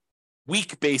a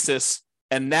week basis.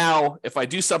 And now if I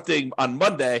do something on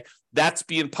Monday, that's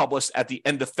being published at the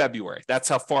end of February. That's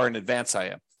how far in advance I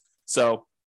am. So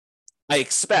I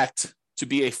expect to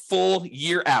be a full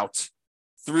year out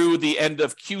through the end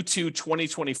of Q2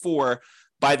 2024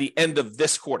 by the end of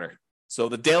this quarter. So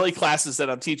the daily classes that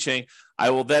I'm teaching,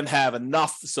 I will then have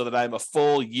enough so that I'm a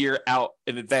full year out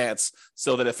in advance,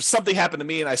 so that if something happened to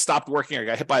me and I stopped working or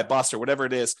got hit by a bus or whatever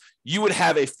it is, you would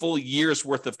have a full year's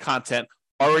worth of content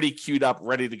already queued up,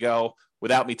 ready to go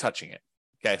without me touching it.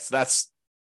 Okay, so that's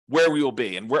where we will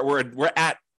be. And we're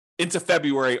at into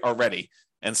February already.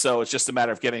 And so it's just a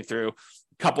matter of getting through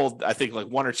a couple, I think like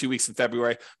 1 or 2 weeks in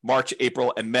February, March,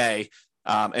 April, and May,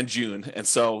 and June. And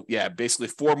so, yeah, basically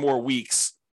 4 more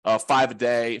weeks of 5 a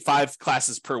day, 5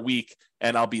 classes per week,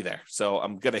 and I'll be there. So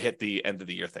I'm going to hit the end of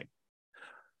the year thing.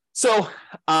 So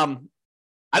I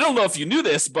don't know if you knew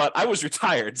this, but I was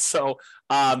retired. So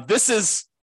this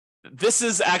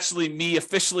is actually me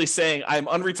officially saying I'm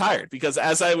unretired, because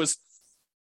as I was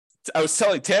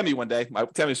telling Tammy one day,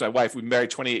 Tammy's my wife, we've been married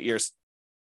 28 years.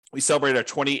 We celebrated our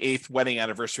 28th wedding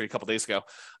anniversary a couple days ago.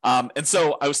 And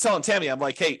so I was telling Tammy, I'm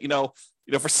like, hey, you know,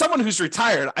 for someone who's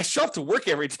retired, I show up to work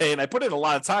every day and I put in a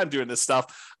lot of time doing this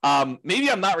stuff. Maybe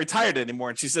I'm not retired anymore.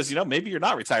 And she says, maybe you're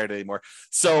not retired anymore.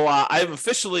 So I've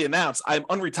officially announced I'm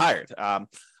unretired.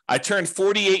 I turned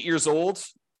 48 years old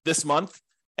this month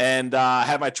and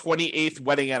had my 28th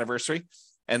wedding anniversary.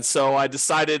 And so I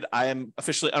decided I am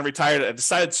officially unretired. I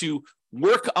decided to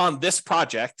work on this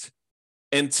project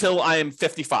until I am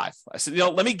 55. I said,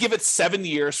 let me give it 7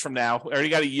 years from now. I already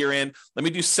got a year in. Let me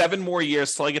do 7 more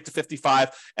years till I get to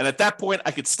 55. And at that point,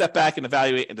 I could step back and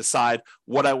evaluate and decide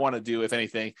what I want to do, if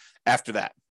anything, after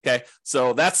that. Okay.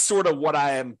 So that's sort of what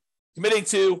I am committing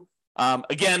to.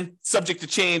 Again, subject to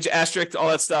change, asterisk, all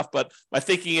that stuff. But my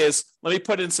thinking is, let me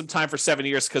put in some time for 7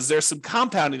 years, because there's some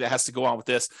compounding that has to go on with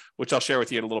this, which I'll share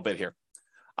with you in a little bit here.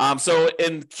 So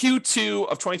in Q2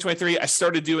 of 2023, I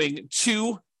started doing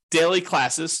 2 daily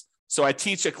classes. So I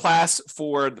teach a class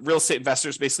for real estate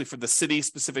investors, basically for the city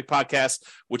specific podcast,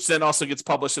 which then also gets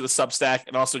published in the Substack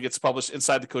and also gets published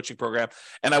inside the coaching program.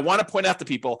 And I want to point out to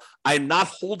people, I'm not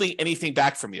holding anything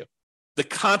back from you. The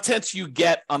content you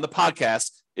get on the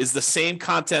podcast is the same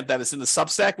content that is in the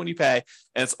Substack when you pay,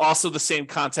 and it's also the same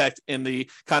content in the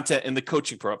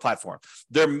coaching platform.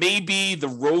 There may be the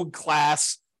rogue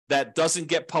class that doesn't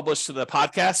get published to the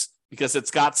podcast because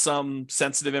it's got some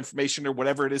sensitive information or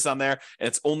whatever it is on there, and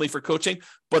it's only for coaching.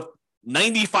 But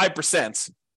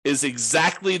 95% is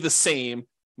exactly the same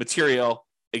material,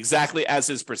 exactly as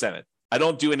is presented. I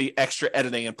don't do any extra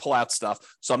editing and pull out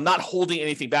stuff. So I'm not holding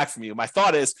anything back from you. My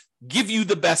thought is give you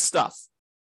the best stuff,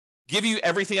 give you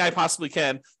everything I possibly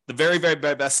can, the very, very,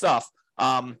 very best stuff.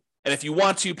 And if you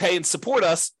want to pay and support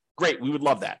us, great. We would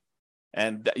love that.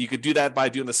 And you could do that by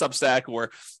doing the Substack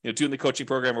or doing the coaching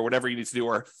program or whatever you need to do,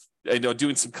 or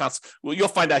doing some well, you'll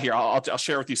find out here. I'll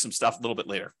share with you some stuff a little bit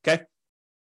later.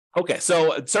 Okay.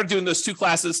 So I started doing those 2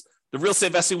 classes, the real estate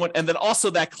investing one, and then also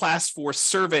that class for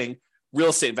serving real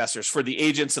estate investors, for the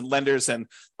agents and lenders and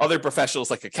other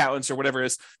professionals like accountants or whatever it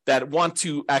is that want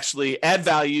to actually add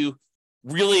value,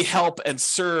 really help and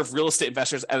serve real estate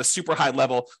investors at a super high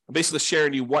level. I'm basically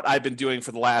sharing you what I've been doing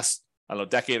for the last,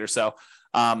 decade or so,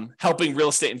 helping real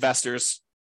estate investors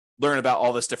learn about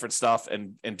all this different stuff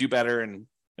and do better and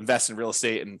invest in real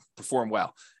estate and perform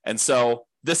well. And so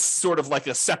this is sort of like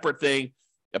a separate thing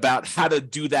about how to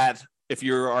do that if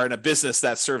you are in a business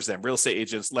that serves them, real estate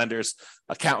agents, lenders,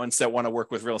 accountants that want to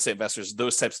work with real estate investors,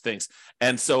 those types of things.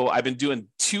 And so I've been doing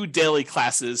 2 daily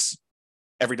classes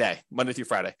every day, Monday through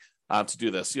Friday, to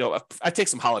do this. I take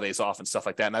some holidays off and stuff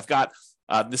like that. And I've got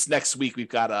this next week, we've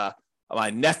got my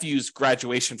nephew's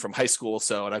graduation from high school.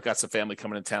 And I've got some family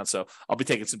coming in town. So I'll be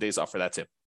taking some days off for that too.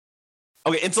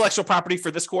 Okay, intellectual property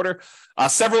for this quarter,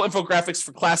 several infographics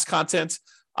for class content,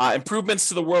 improvements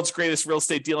to the world's greatest real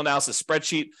estate deal analysis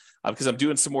spreadsheet, because I'm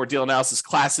doing some more deal analysis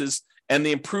classes, and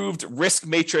the improved risk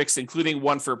matrix, including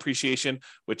one for appreciation,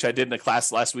 which I did in a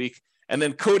class last week. And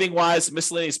then coding wise,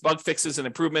 miscellaneous bug fixes and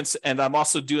improvements. And I'm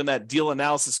also doing that deal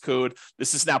analysis code.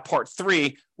 This is now part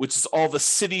 3, which is all the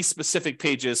city specific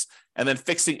pages, and then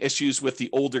fixing issues with the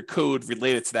older code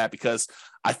related to that, because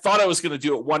I thought I was going to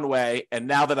do it one way. And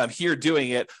now that I'm here doing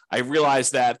it, I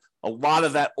realized that a lot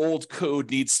of that old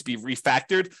code needs to be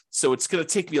refactored. So it's going to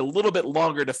take me a little bit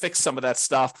longer to fix some of that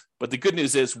stuff. But the good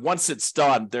news is once it's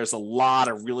done, there's a lot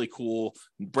of really cool,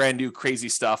 brand new, crazy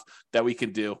stuff that we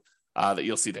can do that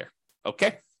you'll see there.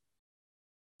 Okay.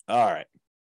 All right.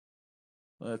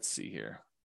 Let's see here.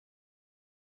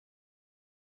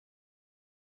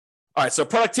 All right, so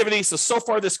productivity. So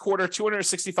far this quarter,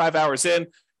 265 hours in.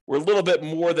 We're a little bit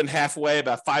more than halfway,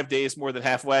 about 5 days more than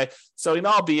halfway. So,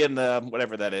 I'll be in the,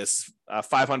 whatever that is,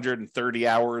 530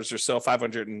 hours or so,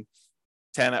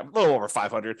 510, a little over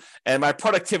 500. And my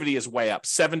productivity is way up,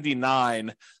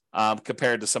 79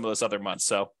 compared to some of those other months.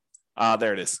 So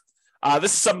there it is.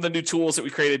 This is some of the new tools that we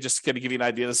created, just to kind of give you an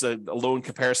idea. This is a loan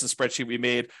comparison spreadsheet we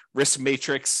made, risk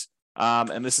matrix.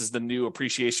 And this is the new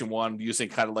appreciation one, using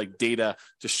kind of like data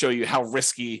to show you how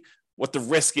risky, what the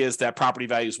risk is that property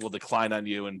values will decline on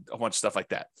you, and a bunch of stuff like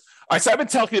that. All right, so I've been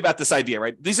talking about this idea,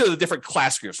 right? These are the different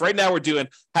class groups. Right now we're doing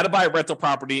how to buy a rental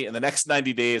property in the next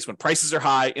 90 days when prices are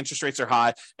high, interest rates are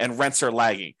high, and rents are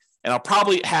lagging. And I'll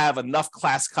probably have enough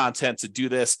class content to do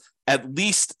this at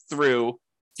least through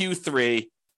Q3,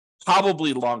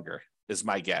 probably longer is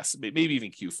my guess, maybe even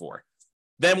Q4.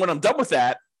 Then when I'm done with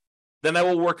that, then I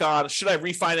will work on, should I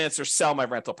refinance or sell my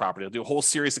rental property? I'll do a whole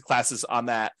series of classes on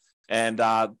that. And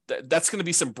that's going to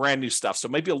be some brand new stuff. So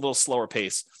maybe a little slower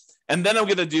pace. And then I'm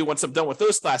going to do, once I'm done with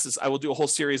those classes, I will do a whole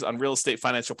series on real estate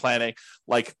financial planning,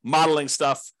 like modeling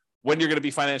stuff, when you're going to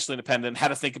be financially independent, how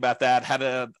to think about that, how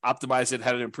to optimize it,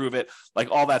 how to improve it,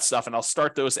 like all that stuff. And I'll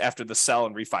start those after the sell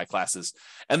and refi classes.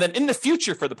 And then in the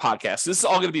future for the podcast, this is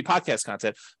all going to be podcast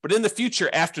content, but in the future,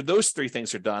 after those three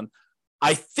things are done,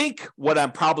 I think what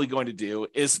I'm probably going to do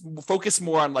is focus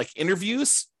more on like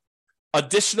interviews,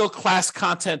 additional class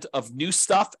content of new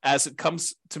stuff as it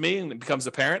comes to me and it becomes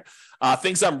apparent,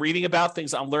 things I'm reading about,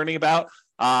 things I'm learning about,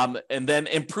 and then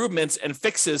improvements and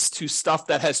fixes to stuff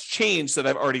that has changed that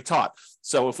I've already taught.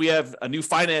 So if we have a new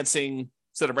financing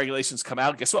set of regulations come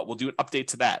out, guess what? We'll do an update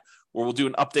to that, or we'll do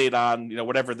an update on,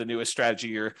 whatever the newest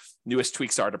strategy or newest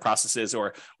tweaks are to processes,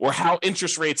 or how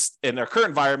interest rates in our current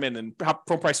environment and how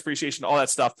home price appreciation, all that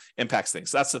stuff impacts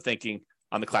things. So that's the thinking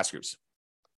on the class groups.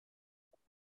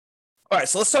 All right,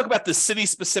 so let's talk about the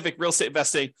city-specific real estate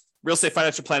investing, real estate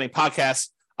financial planning podcast.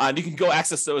 And you can go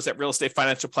access those at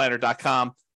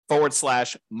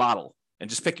realestatefinancialplanner.com/model and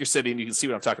just pick your city and you can see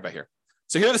what I'm talking about here.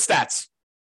 So here are the stats.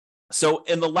 So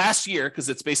in the last year, because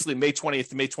it's basically May 20th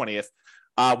to May 20th,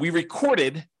 we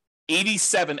recorded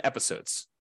 87 episodes.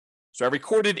 So I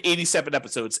recorded 87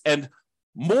 episodes, and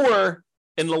more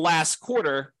in the last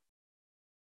quarter,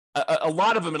 a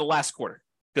lot of them in the last quarter,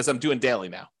 because I'm doing daily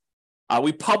now.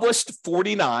 We published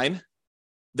 49.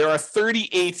 There are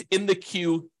 38 in the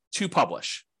queue to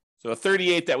publish. So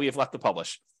 38 that we have left to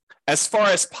publish. As far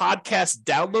as podcast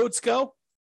downloads go,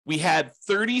 we had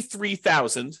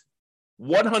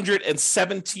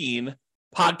 33,117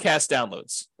 podcast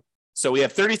downloads. So we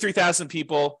have 33,000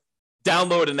 people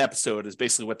download an episode is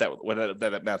basically what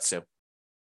that amounts to.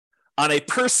 On a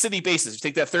per city basis, you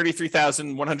take that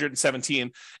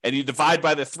 33,117 and you divide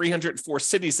by the 304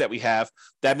 cities that we have,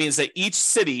 that means that each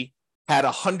city had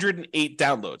 108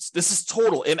 downloads. This is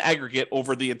total in aggregate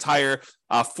over the entire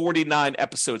 49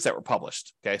 episodes that were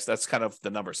published. Okay, so that's kind of the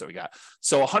numbers that we got.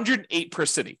 So 108 per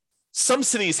city. Some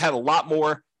cities had a lot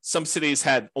more. Some cities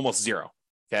had almost zero.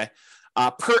 Okay,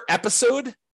 per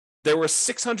episode, there were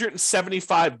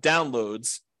 675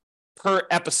 downloads per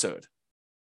episode.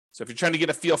 So if you're trying to get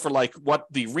a feel for like what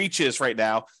the reach is right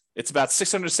now, it's about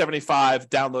 675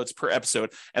 downloads per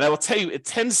episode. And I will tell you, it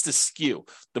tends to skew.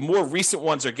 The more recent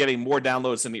ones are getting more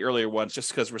downloads than the earlier ones, just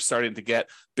because we're starting to get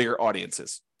bigger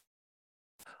audiences.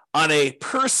 On a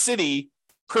per city,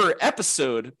 per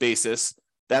episode basis,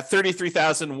 that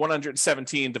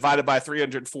 33,117 divided by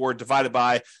 304 divided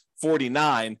by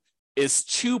 49 is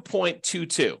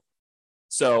 2.22.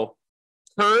 So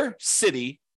per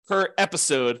city, per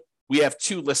episode, we have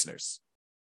 2 listeners.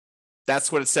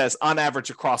 That's what it says on average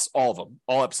across all of them,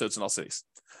 all episodes in all cities.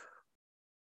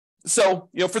 So,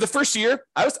 for the first year,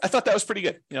 I thought that was pretty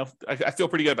good. I feel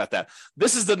pretty good about that.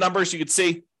 This is the numbers you could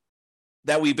see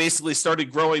that we basically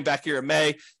started growing back here in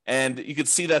May. And you could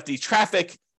see that the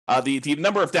traffic, the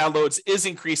number of downloads is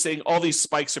increasing. All these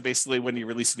spikes are basically when you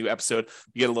release a new episode,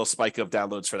 you get a little spike of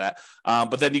downloads for that.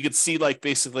 But then you could see like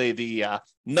basically the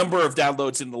number of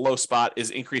downloads in the low spot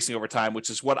is increasing over time, which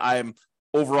is what I'm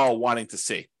overall wanting to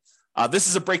see. This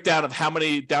is a breakdown of how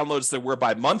many downloads there were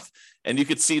by month. And you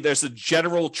could see there's a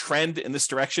general trend in this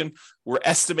direction. We're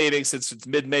estimating, since it's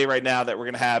mid-May right now, that we're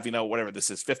going to have, whatever this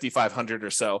is, 5,500 or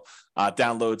so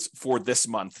downloads for this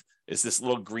month. Is this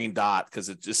little green dot, because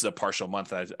this is a partial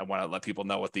month. I want to let people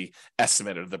know what the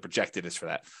estimate or the projected is for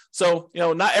that. So,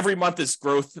 not every month is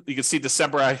growth. You can see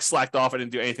December, I slacked off. I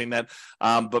didn't do anything then.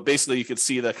 But basically, you can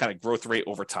see the kind of growth rate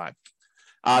over time.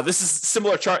 This is a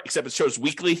similar chart, except it shows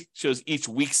weekly, shows each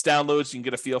week's downloads. You can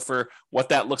get a feel for what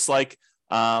that looks like.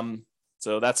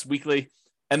 So that's weekly.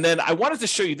 And then I wanted to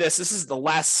show you this. This is the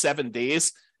last 7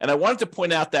 days. And I wanted to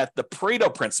point out that the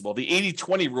Pareto principle, the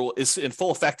 80-20 rule, is in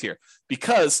full effect here,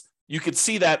 because you could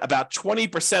see that about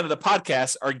 20% of the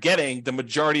podcasts are getting the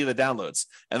majority of the downloads,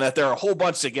 and that there are a whole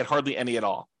bunch that get hardly any at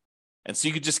all. And so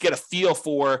you could just get a feel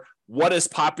for what is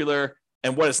popular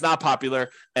and what is not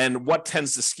popular and what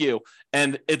tends to skew.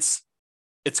 And it's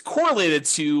correlated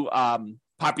to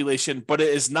population, but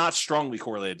it is not strongly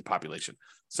correlated to population.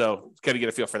 So got to get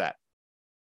a feel for that.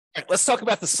 All right, let's talk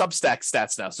about the Substack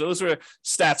stats now. So those were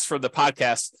stats for the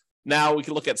podcast. Now we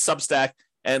can look at Substack.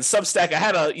 And Substack, I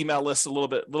had an email list,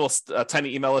 a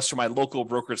tiny email list for my local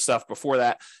brokerage stuff before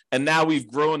that. And now we've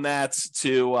grown that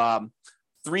to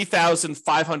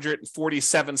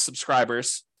 3,547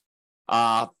 subscribers,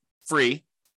 free,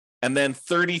 and then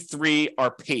 33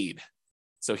 are paid.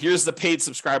 So here's the paid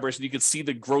subscribers, and you can see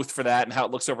the growth for that and how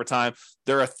it looks over time.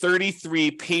 There are 33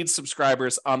 paid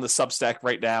subscribers on the Substack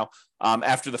right now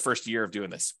after the first year of doing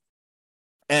this.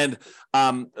 And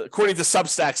according to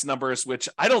Substack's numbers, which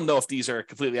I don't know if these are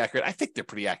completely accurate, I think they're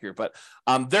pretty accurate, but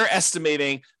they're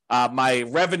estimating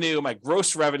my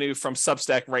gross revenue from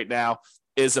Substack right now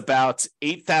is about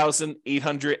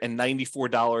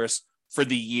 $8,894 for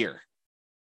the year.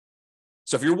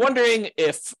 So if you're wondering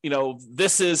if,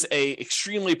 this is a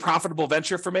extremely profitable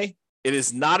venture for me, it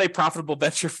is not a profitable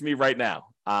venture for me right now.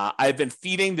 I've been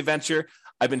feeding the venture.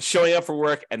 I've been showing up for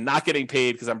work and not getting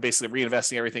paid because I'm basically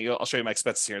reinvesting everything. I'll show you my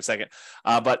expenses here in a second.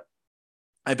 But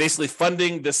I'm basically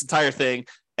funding this entire thing,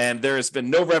 and there has been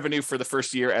no revenue for the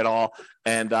first year at all.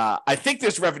 And I think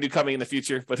there's revenue coming in the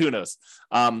future, but who knows?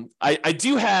 I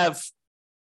do have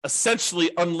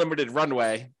essentially unlimited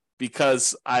runway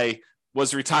because I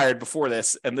was retired before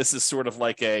this, and this is sort of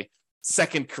like a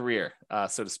second career,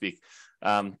 so to speak.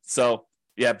 So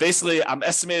yeah, basically I'm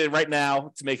estimated right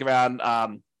now to make around,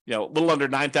 a little under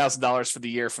 $9,000 for the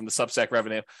year from the Substack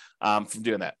revenue from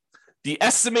doing that. The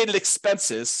estimated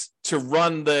expenses to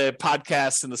run the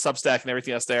podcast and the Substack and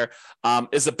everything else there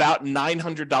is about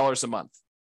 $900 a month,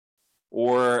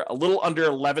 or a little under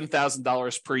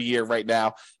 $11,000 per year right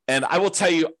now. And I will tell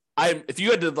you, if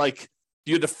you had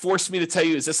to force me to tell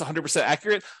you, is this 100%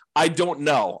 accurate? I don't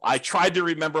know. I tried to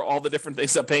remember all the different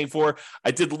things I'm paying for.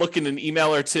 I did look in an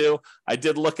email or two. I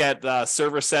did look at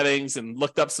server settings and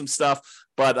looked up some stuff,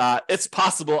 but it's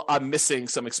possible I'm missing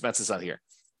some expenses on here,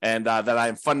 and that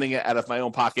I'm funding it out of my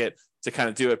own pocket to kind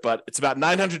of do it. But it's about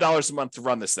 $900 a month to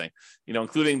run this thing,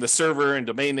 including the server and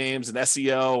domain names and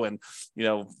SEO and,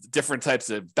 different types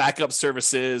of backup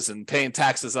services and paying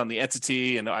taxes on the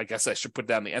entity. And I guess I should put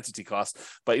down the entity cost,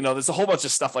 but there's a whole bunch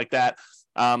of stuff like that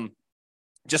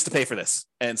just to pay for this.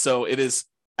 And so it is,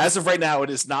 as of right now, it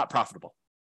is not profitable,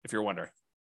 if you're wondering.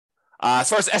 As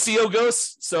far as SEO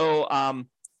goes, so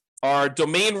our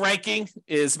domain ranking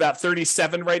is about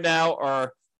 37 right now.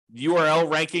 Our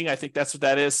URL ranking, I think that's what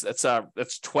that is.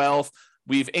 That's 12.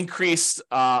 We've increased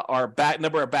our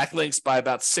number of backlinks by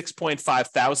about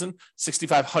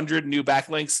 6,500 new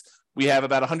backlinks. We have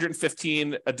about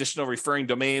 115 additional referring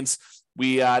domains.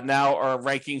 We now are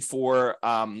ranking for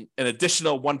an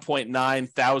additional 1.9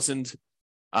 thousand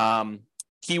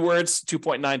keywords,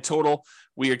 2.9 total.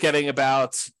 We are getting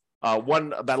about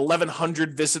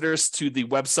 1,100 visitors to the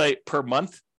website per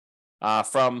month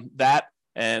from that.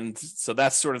 And so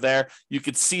that's sort of there. You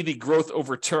could see the growth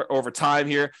over time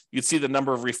here. You can see the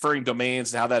number of referring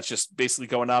domains and how that's just basically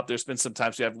going up. There's been some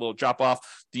times we have a little drop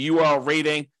off. The URL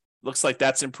rating looks like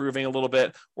that's improving a little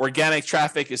bit. Organic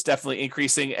traffic is definitely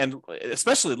increasing. And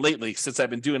especially lately, since I've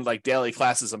been doing like daily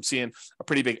classes, I'm seeing a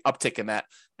pretty big uptick in that.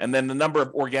 And then the number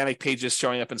of organic pages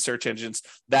showing up in search engines,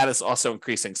 that is also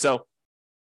increasing. So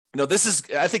I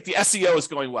think the SEO is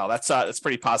going well. That's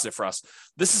pretty positive for us.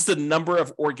 This is the number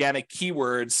of organic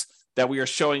keywords that we are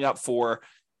showing up for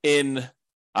in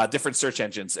different search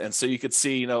engines. And so you could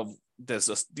see,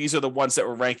 these are the ones that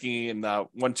we're ranking in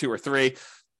 1, 2, or 3.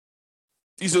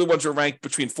 These are the ones we're ranked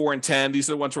between 4 and 10. These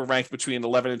are the ones we're ranked between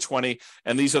 11 and 20.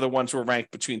 And these are the ones we're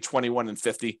ranked between 21 and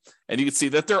 50. And you can see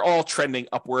that they're all trending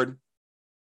upward.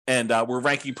 And we're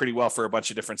ranking pretty well for a bunch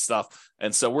of different stuff.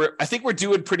 And so I think we're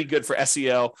doing pretty good for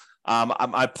SEO.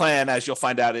 My plan, as you'll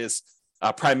find out, is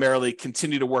primarily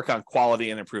continue to work on quality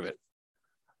and improve it.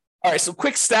 All right, so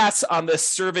quick stats on this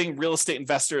Serving Real Estate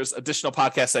Investors additional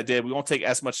podcast I did. We won't take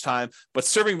as much time, but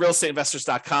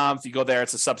servingrealestateinvestors.com. If you go there,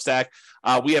 it's a Substack.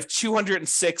 We have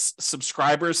 206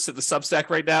 subscribers to the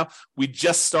Substack right now. We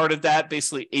just started that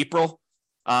basically April,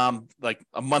 like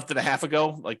a month and a half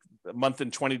ago, like a month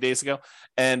and 20 days ago.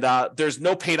 And there's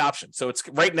no paid option. So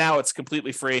right now it's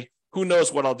completely free. Who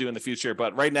knows what I'll do in the future,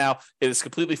 but right now it is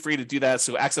completely free to do that.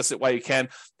 So access it while you can.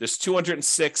 There's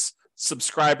 206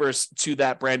 subscribers to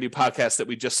that brand new podcast that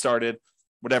we just started.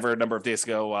 whatever number of days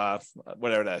ago,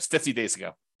 whatever that is, 50 days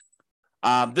ago.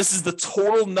 This is the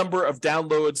total number of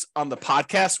downloads on the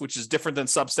podcast, which is different than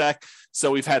Substack.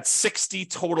 So we've had 60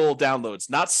 total downloads,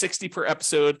 not 60 per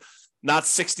episode, not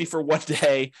 60 for one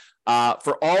day.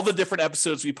 For all the different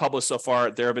episodes we published so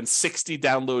far, there have been 60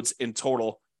 downloads in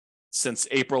total since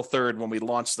April 3rd, when we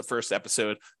launched the first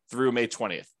episode, through May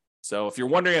 20th. So if you're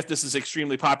wondering if this is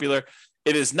extremely popular,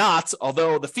 it is not,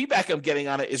 although the feedback I'm getting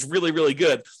on it is really, really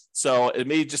good. So it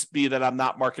may just be that I'm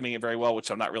not marketing it very well, which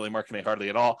I'm not really marketing hardly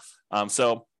at all.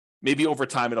 So maybe over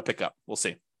time it'll pick up. We'll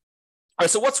see. All right,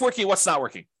 so what's working, what's not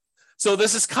working? So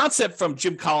there's this concept from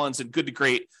Jim Collins and Good to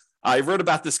Great. I wrote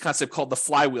about this concept called the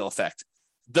flywheel effect.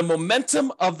 The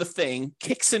momentum of the thing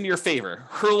kicks in your favor,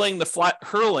 hurling the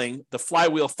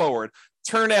flywheel forward,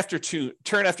 turn after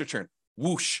turn,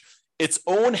 whoosh, its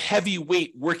own heavy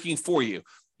weight working for you.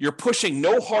 You're pushing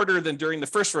no harder than during the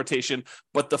first rotation,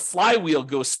 but the flywheel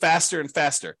goes faster and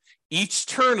faster. Each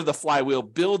turn of the flywheel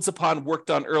builds upon work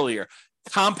done earlier,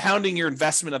 compounding your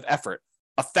investment of effort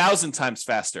 1,000 times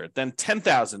faster, then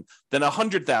 10,000, then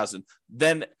 100,000,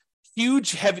 then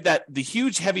the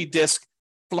huge heavy disc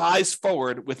flies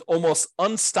forward with almost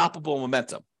unstoppable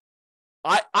momentum.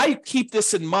 I keep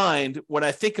this in mind when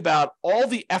I think about all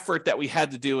the effort that we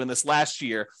had to do in this last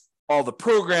year, all the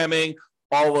programming,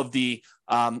 all of the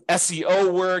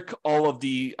SEO work, all of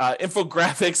the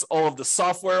infographics, all of the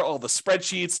software, all the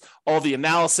spreadsheets, all the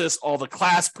analysis, all the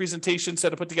class presentations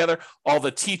that I put together, all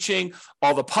the teaching,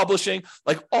 all the publishing,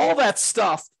 like all that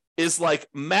stuff is like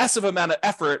massive amount of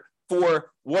effort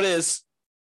for what is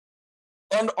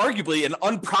arguably an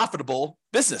unprofitable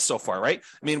business so far, right?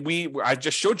 I mean, I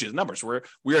just showed you the numbers.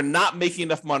 We are not making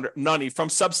enough money from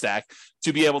Substack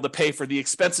to be able to pay for the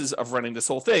expenses of running this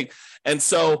whole thing. And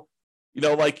so,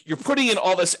 like you're putting in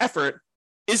all this effort,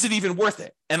 is it even worth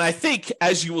it? And I think,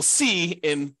 as you will see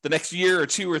in the next year or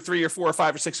 2 or 3 or 4 or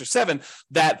 5 or 6 or 7,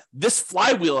 that this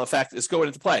flywheel effect is going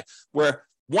into play, where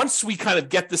once we kind of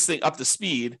get this thing up to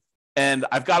speed, and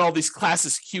I've got all these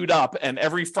classes queued up, and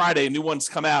every Friday new ones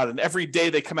come out, and every day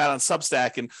they come out on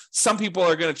Substack, and some people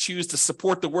are going to choose to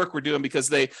support the work we're doing because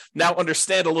they now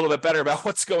understand a little bit better about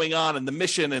what's going on and the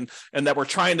mission, and that we're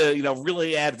trying to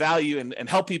really add value and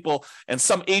help people. And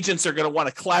some agents are going to want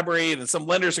to collaborate, and some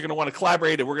lenders are going to want to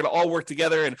collaborate, and we're going to all work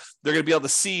together, and they're going to be able to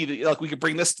see that, like, we could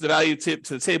bring this to the value to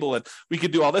the table, and we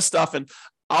could do all this stuff. And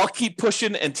I'll keep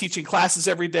pushing and teaching classes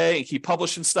every day and keep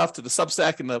publishing stuff to the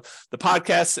Substack and the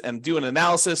podcasts and doing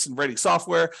analysis and writing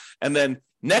software. And then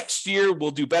next year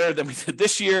we'll do better than we did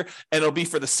this year, and it'll be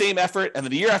for the same effort. And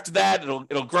then the year after that,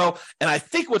 it'll grow. And I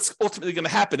think what's ultimately going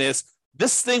to happen is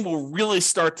this thing will really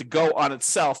start to go on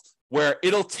itself, where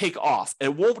it'll take off.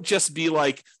 It won't just be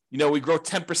like, we grow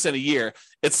 10% a year.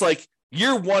 It's like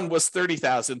year one was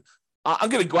 30,000. I'm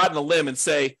going to go out on a limb and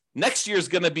say next year is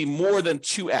going to be more than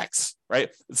 2x, right?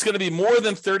 It's going to be more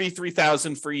than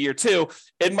 33,000 for year 2.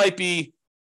 It might be,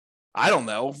 I don't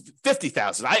know,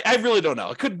 50,000. I really don't know.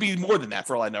 It could be more than that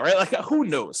for all I know, right? Like, who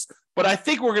knows? But I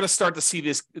think we're going to start to see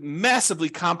this massively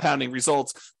compounding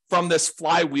results from this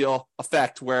flywheel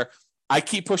effect, where I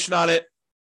keep pushing on it.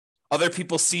 Other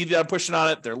people see that I'm pushing on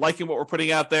it. They're liking what we're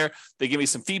putting out there. They give me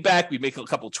some feedback. We make a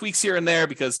couple of tweaks here and there,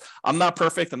 because I'm not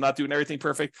perfect. I'm not doing everything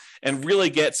perfect, and really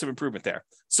get some improvement there.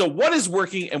 So what is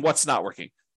working and what's not working?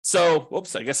 So,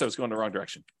 whoops, I guess I was going the wrong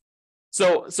direction.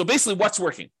 So basically what's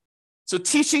working? So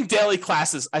teaching daily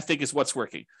classes, I think, is what's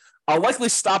working. I'll likely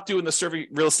stop doing the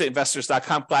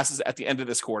ServingRealEstateInvestors.com classes at the end of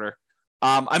this quarter.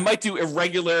 I might do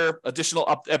irregular additional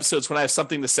episodes when I have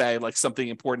something to say, like something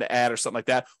important to add or something like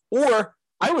that. Or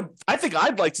I think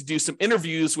I'd like to do some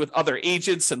interviews with other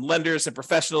agents and lenders and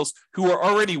professionals who are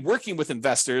already working with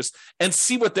investors and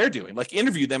see what they're doing. Like,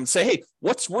 interview them and say, hey,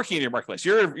 what's working in your marketplace?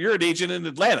 You're an agent in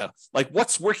Atlanta. Like,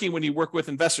 what's working when you work with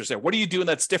investors there? What are you doing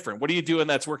that's different? What are you doing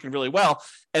that's working really well?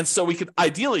 And so we could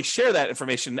ideally share that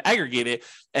information and aggregate it,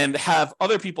 and have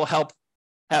other people have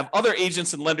other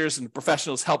agents and lenders and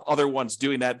professionals help other ones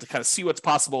doing that, to kind of see what's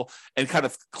possible and kind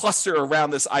of cluster around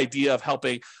this idea of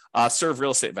helping serve real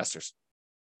estate investors.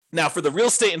 Now, for the real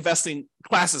estate investing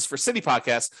classes for City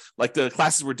Podcast, like the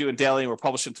classes we're doing daily and we're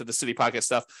publishing to the City Podcast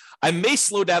stuff, I may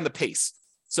slow down the pace.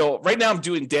 So right now I'm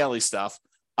doing daily stuff,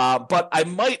 but I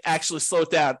might actually slow it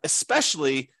down,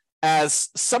 especially as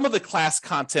some of the class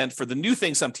content for the new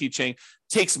things I'm teaching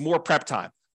takes more prep time.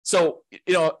 So,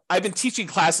 I've been teaching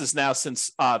classes now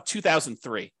since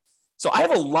 2003. So I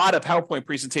have a lot of PowerPoint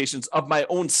presentations of my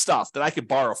own stuff that I could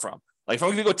borrow from. Like if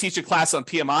I'm going to go teach a class on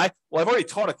PMI, well, I've already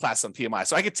taught a class on PMI.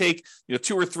 So I could take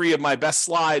 2 or 3 of my best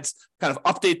slides, kind of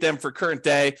update them for current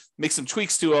day, make some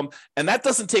tweaks to them. And that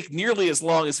doesn't take nearly as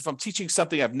long as if I'm teaching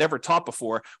something I've never taught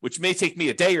before, which may take me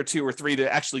a day or 2 or 3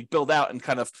 to actually build out and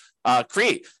kind of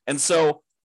create. And so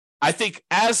I think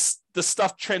as the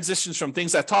stuff transitions from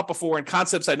things I've taught before and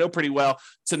concepts I know pretty well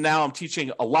to now I'm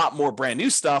teaching a lot more brand new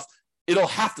stuff, it'll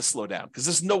have to slow down because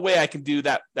there's no way I can do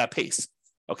that pace.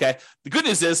 Okay. The good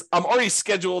news is I'm already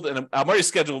scheduled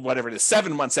whatever it is,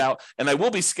 7 months out, and I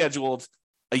will be scheduled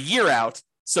a year out.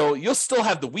 So you'll still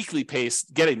have the weekly pace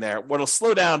getting there. What'll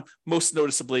slow down most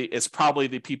noticeably is probably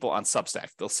the people on Substack.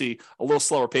 They'll see a little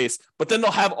slower pace, but then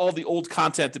they'll have all the old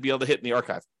content to be able to hit in the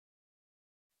archive.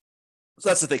 So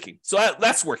that's the thinking. So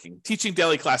that's working. Teaching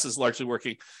daily classes is largely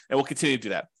working, and we'll continue to do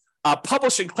that.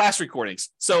 Publishing class recordings.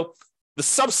 So the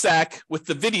Substack with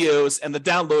the videos and the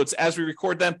downloads as we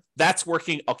record them, that's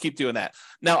working. I'll keep doing that.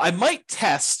 Now, I might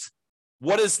test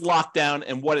what is locked down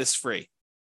and what is free.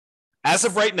 As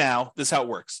of right now, this is how it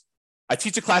works. I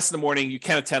teach a class in the morning. You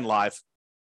can attend live.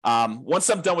 Once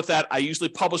I'm done with that, I usually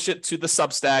publish it to the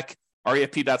Substack,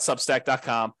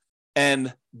 refp.substack.com,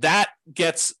 and that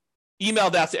gets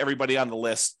emailed out to everybody on the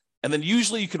list. And then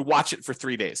usually you can watch it for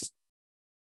 3 days.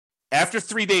 After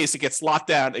 3 days, it gets locked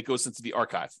down. It goes into the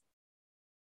archive.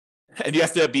 And you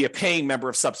have to be a paying member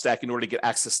of Substack in order to get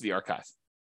access to the archive.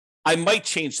 I might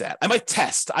change that. I might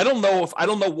test. I don't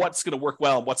know what's going to work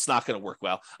well and what's not going to work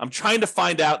well. I'm trying to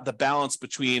find out the balance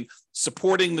between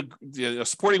supporting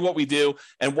supporting what we do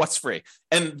and what's free.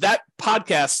 And that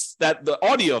podcast, that the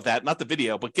audio of that, not the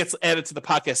video, but gets added to the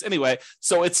podcast anyway.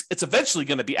 So it's eventually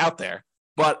going to be out there.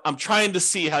 But I'm trying to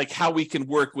see how we can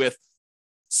work with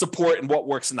support and what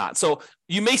works and not. So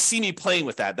you may see me playing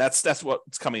with that. That's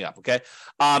what's coming up. Okay.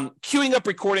 Queuing up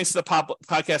recordings to the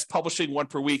podcast, publishing 1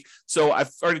 per week. So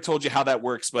I've already told you how that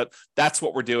works, but that's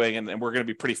what we're doing. And we're going to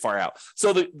be pretty far out.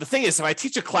 So the thing is, if I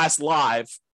teach a class live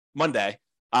Monday,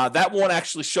 that won't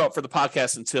actually show up for the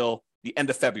podcast until the end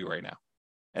of February now.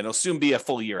 And it'll soon be a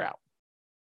full year out.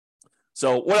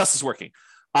 So what else is working?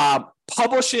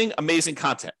 Publishing amazing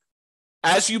content.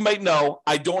 As you might know,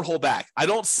 I don't hold back. I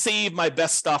don't save my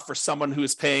best stuff for someone who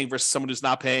is paying versus someone who's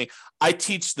not paying. I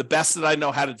teach the best that I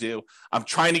know how to do. I'm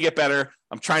trying to get better.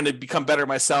 I'm trying to become better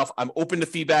myself. I'm open to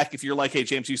feedback. If you're like, hey,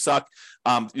 James, you suck.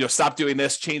 Stop doing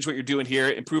this. Change what you're doing here.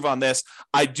 Improve on this.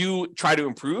 I do try to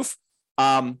improve.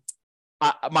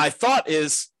 My thought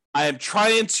is I am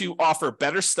trying to offer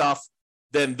better stuff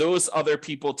than those other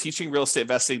people teaching real estate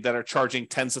investing that are charging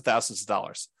tens of thousands of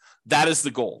dollars. That is the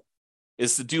goal.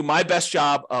 Is to do my best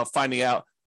job of finding out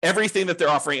everything that they're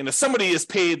offering. And if somebody is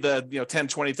paid the $10,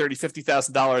 $20, $30,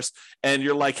 $50,000 and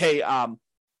you're like, hey,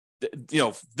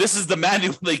 this is the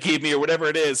manual they gave me or whatever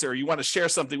it is, or you want to share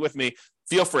something with me,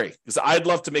 feel free. Because I'd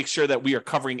love to make sure that we are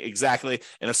covering exactly.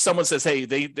 And if someone says, hey,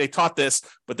 they taught this,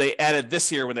 but they added this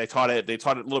here when they taught it a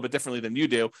little bit differently than you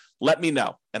do, let me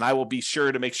know. And I will be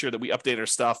sure to make sure that we update our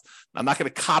stuff. I'm not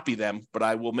going to copy them, but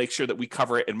I will make sure that we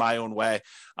cover it in my own way.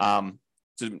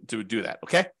 To do that.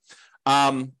 Okay.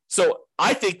 So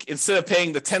I think instead of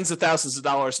paying the tens of thousands of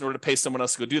dollars in order to pay someone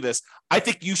else to go do this, I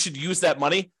think you should use that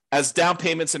money as down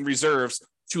payments and reserves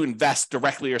to invest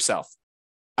directly yourself.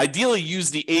 Ideally, use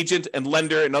the agent and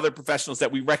lender and other professionals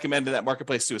that we recommend in that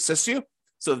marketplace to assist you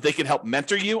so that they can help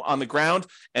mentor you on the ground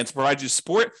and to provide you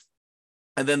support.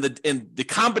 And then the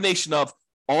combination of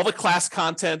all the class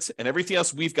content and everything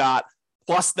else we've got,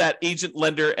 plus that agent,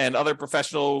 lender, and other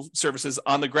professional services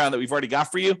on the ground that we've already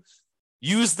got for you,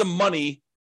 use the money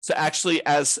to actually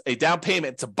as a down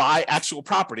payment to buy actual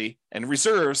property and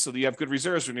reserves so that you have good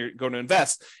reserves when you're going to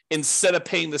invest instead of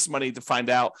paying this money to find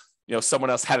out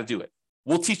someone else how to do it.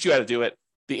 We'll teach you how to do it.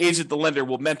 The agent, the lender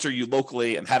will mentor you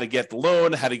locally and how to get the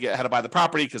loan, how to buy the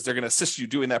property because they're going to assist you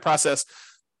doing that process.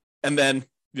 And then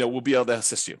we'll be able to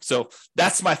assist you. So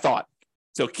that's my thought.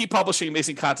 So keep publishing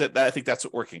amazing content. I think that's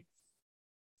what's working.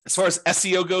 As far as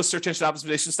SEO goes, search engine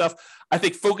optimization stuff, I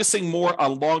think focusing more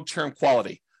on long-term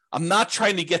quality. I'm not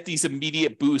trying to get these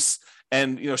immediate boosts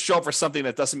and show up for something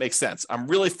that doesn't make sense. I'm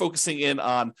really focusing in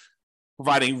on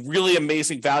providing really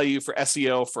amazing value for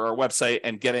SEO for our website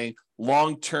and getting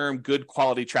long-term good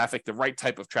quality traffic, the right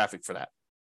type of traffic for that.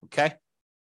 Okay.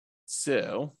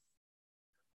 So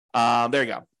there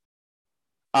you go.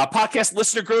 Podcast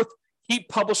listener growth. Keep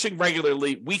publishing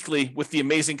regularly, weekly, with the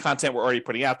amazing content we're already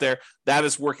putting out there. That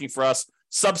is working for us.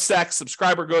 Substack,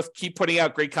 subscriber growth, keep putting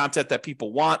out great content that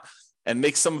people want and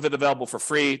make some of it available for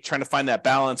free. Trying to find that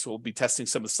balance. We'll be testing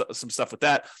some stuff with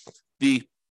that. The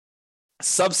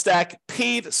Substack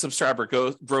paid subscriber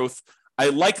growth, I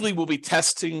likely will be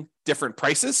testing different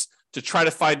prices to try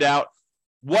to find out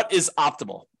what is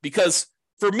optimal. Because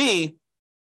for me,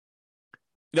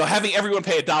 having everyone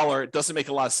pay $1 doesn't make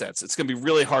a lot of sense. It's going to be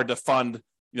really hard to fund,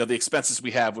 the expenses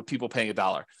we have with people paying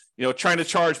 $1. Trying to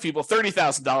charge people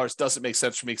 $30,000 doesn't make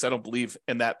sense for me because I don't believe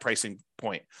in that pricing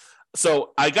point.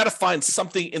 So I got to find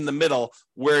something in the middle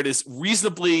where it is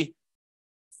reasonably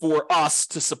for us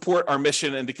to support our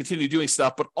mission and to continue doing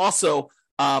stuff, but also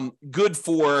good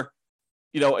for,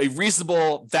 a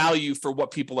reasonable value for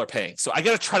what people are paying. So I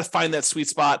got to try to find that sweet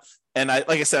spot. And like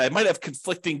I said, I might have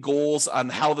conflicting goals on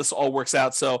how this all works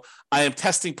out. So I am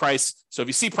testing price. So if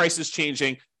you see prices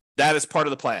changing, that is part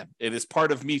of the plan. It is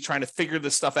part of me trying to figure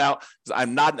this stuff out because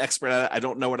I'm not an expert at it. I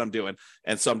don't know what I'm doing.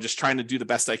 And so I'm just trying to do the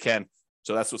best I can.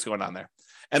 So that's what's going on there.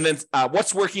 And then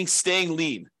what's working, staying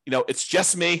lean. It's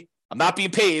just me. I'm not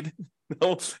being paid.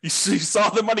 You saw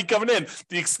the money coming in.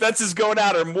 The expenses going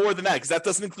out are more than that because that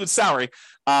doesn't include salary.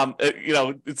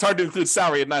 It's hard to include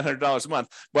salary at $900 a month,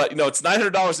 but it's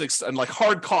 $900 in like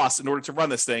hard costs in order to run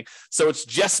this thing. So it's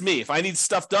just me. If I need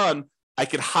stuff done, I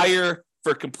could hire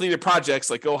for completed projects,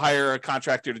 like go hire a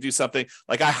contractor to do something.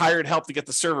 Like I hired help to get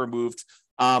the server moved.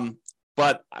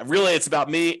 But really it's about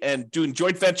me and doing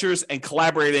joint ventures and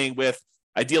collaborating with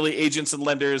ideally agents and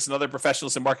lenders and other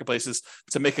professionals and marketplaces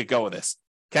to make a go of this.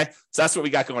 Okay, so that's what we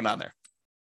got going on there.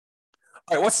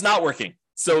 All right, what's not working?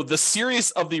 So the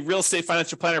series of the Real Estate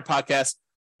Financial Planner podcast,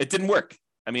 it didn't work.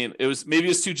 I mean, it was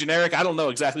too generic. I don't know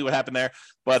exactly what happened there,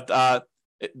 but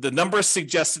the numbers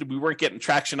suggested we weren't getting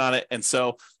traction on it, and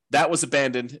so that was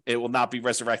abandoned. It will not be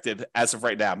resurrected as of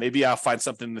right now. Maybe I'll find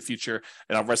something in the future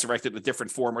and I'll resurrect it in a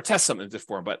different form or test something in a different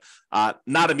form, but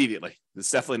not immediately.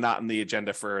 It's definitely not on the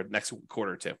agenda for next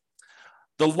quarter or two.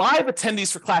 The live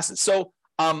attendees for classes. So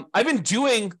I've been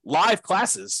doing live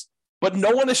classes, but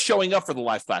no one is showing up for the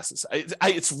live classes.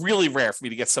 It's really rare for me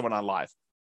to get someone on live.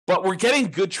 But we're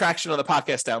getting good traction on the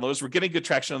podcast downloads. We're getting good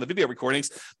traction on the video recordings.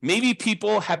 Maybe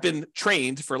people have been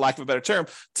trained, for lack of a better term,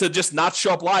 to just not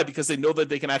show up live because they know that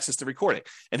they can access the recording.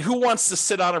 And who wants to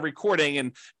sit on a recording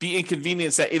and be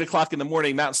inconvenienced at 8 o'clock in the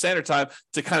morning, Mountain Standard Time,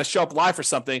 to kind of show up live for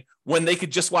something when they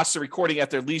could just watch the recording at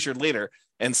their leisure later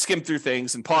and skim through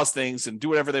things and pause things and do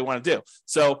whatever they want to do.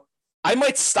 So I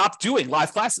might stop doing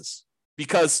live classes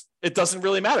because it doesn't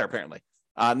really matter, apparently.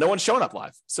 No one's showing up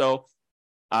live. So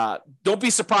don't be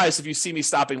surprised if you see me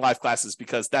stopping live classes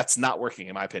because that's not working,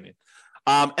 in my opinion.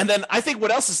 And then I think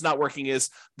what else is not working is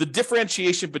the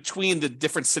differentiation between the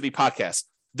different city podcasts.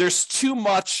 There's too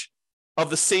much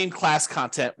of the same class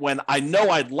content when I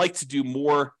know I'd like to do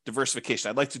more diversification.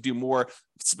 I'd like to do more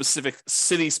specific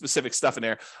city-specific stuff in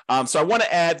there. So I want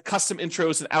to add custom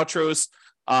intros and outros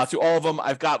to all of them.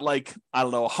 I've got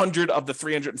 100 of the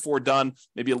 304 done,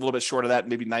 maybe a little bit short of that,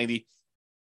 maybe 90.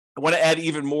 I want to add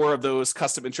even more of those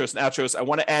custom intros and outros. I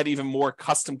want to add even more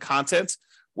custom content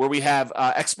where we have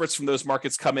experts from those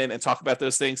markets come in and talk about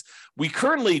those things. We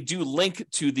currently do link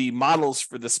to the models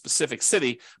for the specific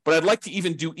city, but I'd like to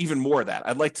even do even more of that.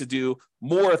 I'd like to do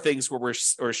more things where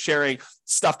we're sharing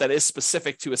stuff that is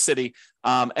specific to a city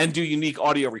and do unique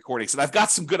audio recordings. And I've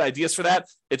got some good ideas for that.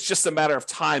 It's just a matter of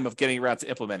time of getting around to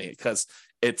implementing it because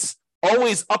it's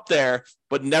always up there,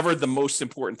 but never the most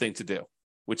important thing to do,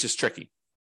 which is tricky.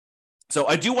 So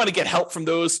I do want to get help from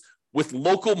those with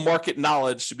local market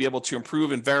knowledge to be able to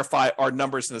improve and verify our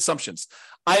numbers and assumptions.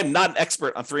 I am not an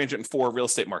expert on 304 real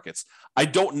estate markets. I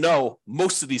don't know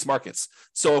most of these markets.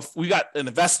 So if we got an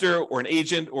investor or an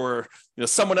agent or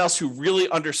someone else who really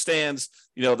understands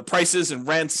the prices and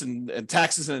rents and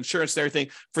taxes and insurance and everything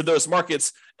for those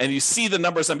markets, and you see the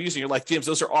numbers I'm using, you're like, James,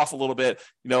 those are off a little bit,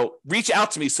 reach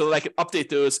out to me so that I can update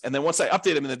those. And then once I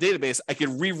update them in the database, I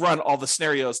can rerun all the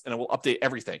scenarios and it will update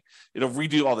everything. It'll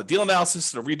redo all the deal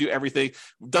analysis. It'll redo everything.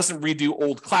 It doesn't redo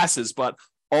old classes, but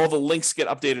all the links get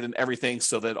updated and everything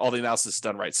so that all the analysis is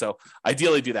done right. So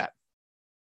ideally do that.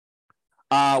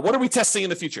 What are we testing in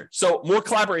the future? So more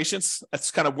collaborations.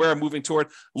 That's kind of where I'm moving toward.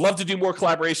 Love to do more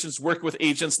collaborations, work with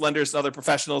agents, lenders, and other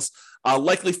professionals.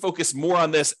 Likely focus more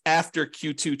on this after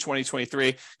Q2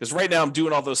 2023, because right now I'm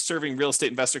doing all those serving real estate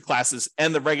investor classes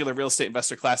and the regular real estate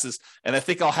investor classes. And I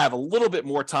think I'll have a little bit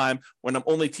more time when I'm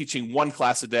only teaching one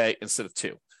class a day instead of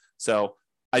two. So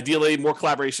ideally more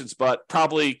collaborations, but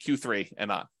probably Q3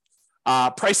 and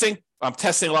on. Pricing, I'm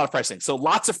testing a lot of pricing. So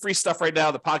lots of free stuff right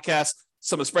now, the podcast,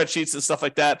 some of the spreadsheets and stuff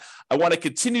like that. I want to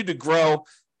continue to grow,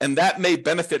 and that may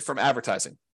benefit from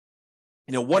advertising.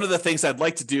 One of the things I'd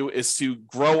like to do is to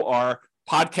grow our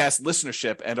podcast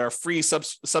listenership and our free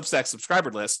Substack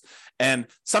subscriber list. And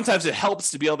sometimes it helps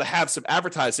to be able to have some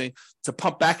advertising to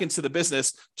pump back into the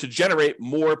business to generate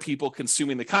more people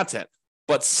consuming the content.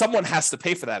 But someone has to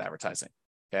pay for that advertising.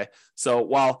 Okay. So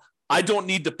while I don't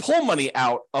need to pull money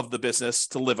out of the business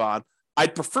to live on,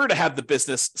 I'd prefer to have the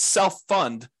business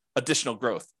self-fund additional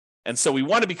growth. And so we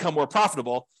want to become more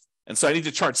profitable. And so I need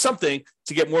to charge something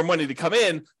to get more money to come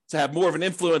in, to have more of an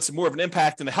influence and more of an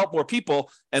impact and to help more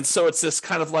people. And so it's this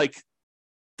kind of like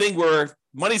thing where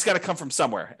money's got to come from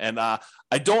somewhere. And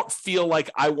I don't feel like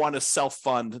I want to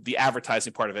self-fund the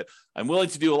advertising part of it. I'm willing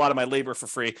to do a lot of my labor for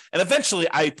free. And eventually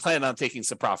I plan on taking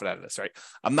some profit out of this, right?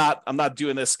 I'm not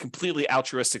doing this completely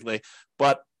altruistically,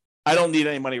 but I don't need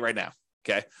any money right now.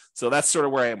 Okay. So that's sort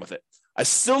of where I am with it. I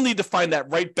still need to find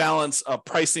that right balance of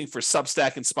pricing for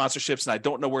Substack and sponsorships, and I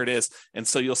don't know where it is. And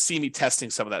so you'll see me testing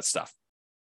some of that stuff.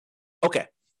 Okay.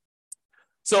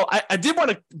 So I did want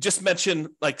to just mention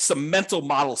like some mental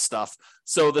model stuff.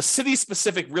 So the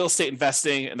city-specific real estate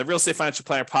investing and the Real Estate Financial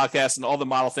Planner podcast and all the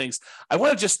model things, I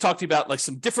want to just talk to you about like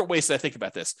some different ways that I think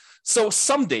about this. So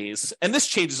some days, and this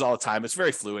changes all the time, it's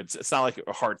very fluid. It's not like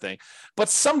a hard thing, but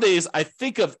some days I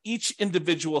think of each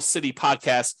individual city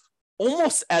podcast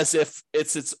almost as if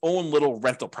it's its own little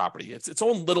rental property. It's its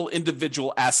own little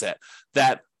individual asset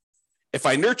that if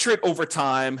I nurture it over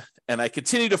time and I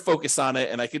continue to focus on it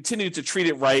and I continue to treat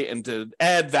it right and to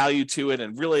add value to it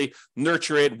and really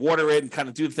nurture it, water it, and kind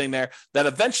of do the thing there, that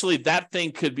eventually that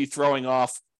thing could be throwing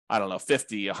off, I don't know,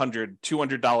 $50, $100,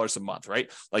 $200 a month, right?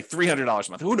 Like $300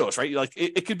 a month. Who knows, right? Like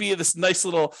it could be this nice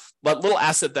little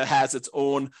asset that has its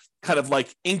own kind of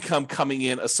like income coming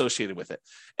in associated with it.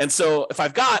 And so if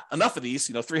I've got enough of these,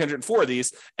 304 of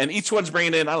these, and each one's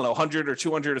bringing in, I don't know, $100 or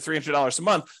 $200 or $300 a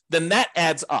month, then that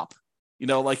adds up.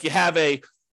 Like you have like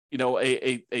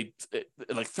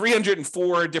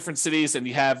 304 different cities, and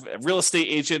you have a real estate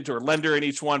agent or lender in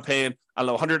each one paying, I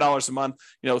don't know, $100 a month.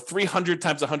 300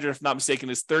 times 100, if not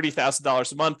mistaken, is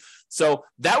 $30,000 a month. So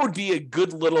that would be a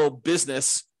good little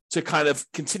business to kind of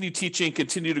continue teaching,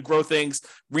 continue to grow things,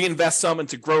 reinvest some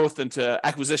into growth, into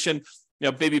acquisition,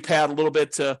 maybe pay out a little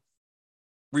bit to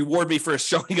reward me for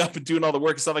showing up and doing all the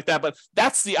work and stuff like that. But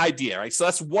that's the idea, right? So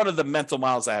that's one of the mental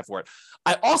models I have for it.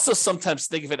 I also sometimes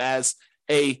think of it as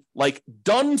a like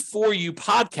done for you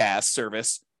podcast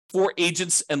service for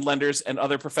agents and lenders and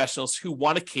other professionals who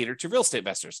want to cater to real estate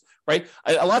investors, right?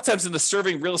 A lot of times in the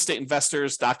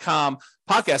servingrealestateinvestors.com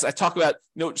podcast, I talk about,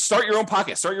 start your own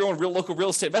podcast, start your own local real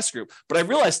estate investor group. But I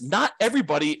realized not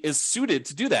everybody is suited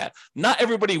to do that. Not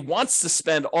everybody wants to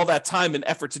spend all that time and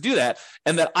effort to do that.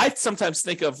 And that I sometimes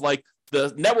think of like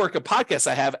the network of podcasts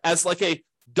I have as like a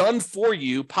done for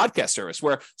you podcast service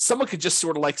where someone could just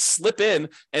sort of like slip in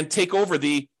and take over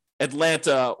the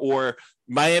Atlanta or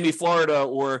Miami, Florida,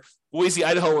 or Boise,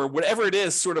 Idaho, or whatever it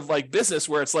is, sort of like business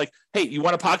where it's like, hey, you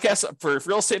want a podcast for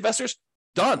real estate investors?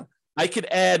 Done. I could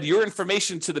add your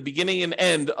information to the beginning and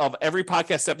end of every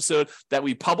podcast episode that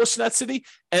we publish in that city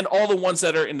and all the ones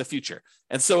that are in the future.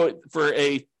 And so for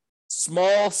a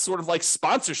small sort of like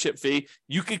sponsorship fee,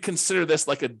 you could consider this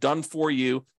like a done for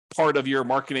you part of your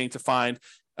marketing to find,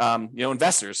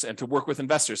 investors and to work with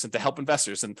investors and to help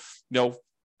investors. And,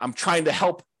 I'm trying to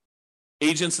help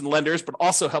agents and lenders, but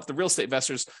also help the real estate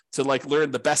investors to like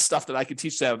learn the best stuff that I can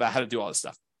teach them about how to do all this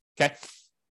stuff. Okay.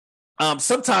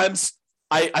 Sometimes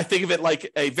I think of it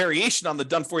like a variation on the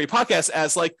Done For You podcast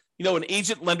as like, an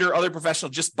agent, lender, other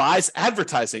professional just buys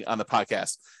advertising on the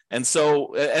podcast. And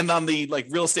so, and on the like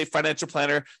Real Estate Financial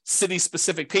Planner city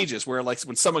specific pages where like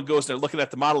when someone goes and they're looking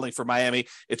at the modeling for Miami,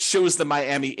 it shows the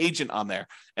Miami agent on there.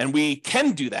 And we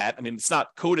can do that. I mean, it's not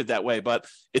coded that way, but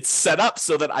it's set up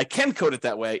so that I can code it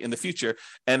that way in the future.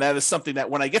 And that is something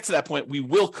that when I get to that point, we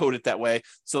will code it that way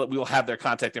so that we will have their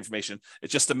contact information.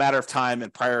 It's just a matter of time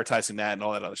and prioritizing that and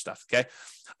all that other stuff. Okay.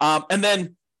 And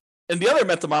then in the other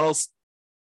mental models,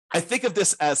 I think of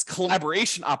this as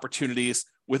collaboration opportunities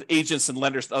with agents and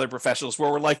lenders and other professionals where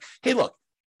we're like, hey, look,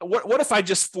 what if I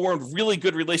just formed really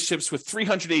good relationships with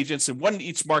 300 agents and one in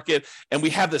each market, and we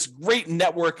have this great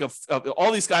network of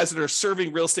all these guys that are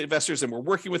serving real estate investors, and we're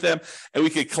working with them, and we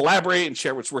could collaborate and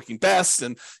share what's working best,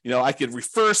 and I could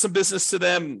refer some business to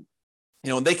them.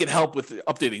 And they can help with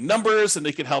updating numbers, and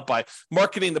they can help by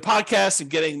marketing the podcast and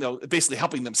getting, basically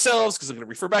helping themselves because they're going to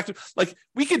refer back to, like,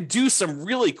 we could do some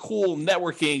really cool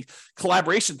networking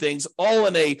collaboration things all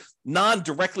in a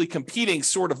non-directly competing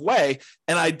sort of way.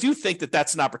 And I do think that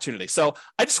that's an opportunity. So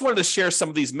I just wanted to share some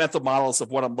of these mental models of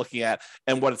what I'm looking at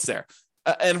and what it's there.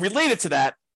 And related to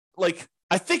that, like,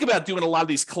 I think about doing a lot of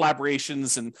these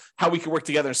collaborations and how we can work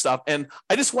together and stuff. And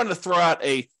I just wanted to throw out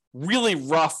a really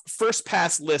rough first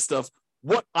pass list of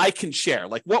what I can share,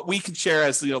 like what we can share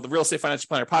as, the Real Estate Financial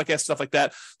Planner podcast, stuff like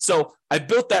that. So I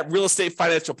built that Real Estate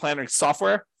Financial Planner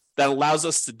software that allows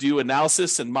us to do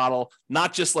analysis and model,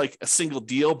 not just like a single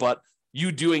deal, but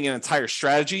you doing an entire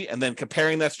strategy and then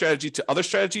comparing that strategy to other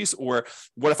strategies? Or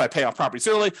what if I pay off properties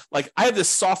early? Like, I have this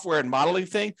software and modeling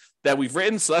thing that we've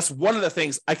written. So that's one of the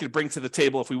things I could bring to the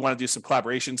table if we want to do some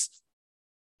collaborations.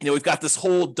 We've got this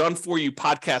whole done for you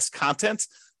podcast content.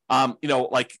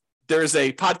 Like, there's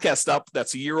a podcast up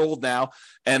that's a year old now,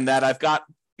 and that I've got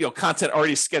content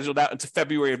already scheduled out into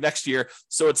February of next year.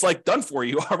 So it's like done for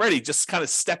you already. Just kind of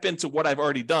step into what I've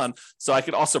already done. So I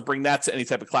could also bring that to any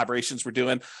type of collaborations we're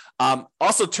doing.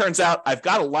 Also turns out I've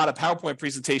got a lot of PowerPoint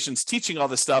presentations teaching all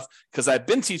this stuff, because I've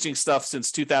been teaching stuff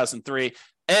since 2003,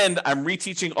 and I'm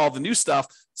reteaching all the new stuff.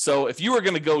 So if you were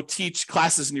going to go teach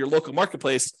classes in your local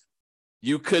marketplace,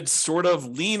 you could sort of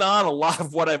lean on a lot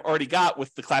of what I've already got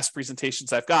with the class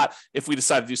presentations I've got if we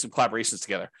decide to do some collaborations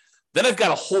together. Then I've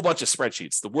got a whole bunch of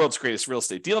spreadsheets, the world's greatest real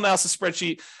estate deal analysis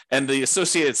spreadsheet and the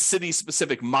associated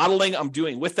city-specific modeling I'm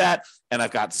doing with that. And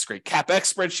I've got this great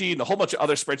CapEx spreadsheet and a whole bunch of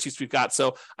other spreadsheets we've got.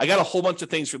 So I got a whole bunch of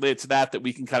things related to that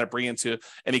we can kind of bring into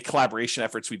any collaboration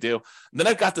efforts we do. And then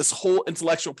I've got this whole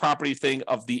intellectual property thing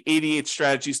of the 88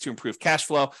 strategies to improve cash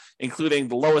flow, including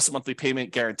the lowest monthly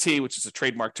payment guarantee, which is a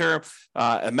trademark term,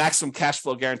 a maximum cash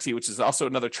flow guarantee, which is also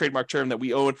another trademark term that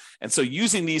we own. And so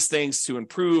using these things to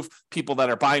improve people that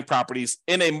are buying properties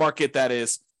in a market that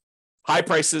is high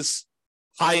prices,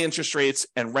 high interest rates,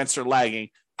 and rents are lagging,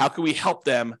 how can we help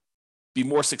them be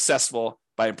more successful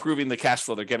by improving the cash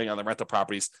flow they're getting on the rental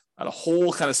properties, and a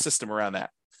whole kind of system around that.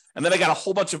 And then I got a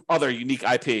whole bunch of other unique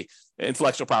IP,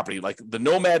 intellectual property, like the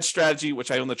Nomad strategy, which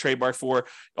I own the trademark for,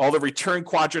 all the return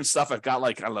quadrant stuff. I've got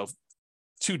 24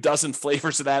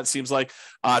 flavors of that, it seems like.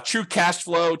 True cash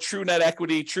flow, true net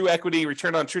equity, true equity,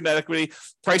 return on true net equity,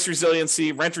 price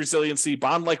resiliency, rent resiliency,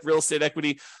 bond-like real estate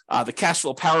equity, the cash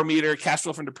flow power meter, cash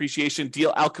flow from depreciation,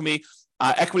 deal alchemy,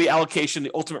 equity allocation,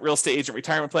 the ultimate real estate agent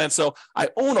retirement plan. So I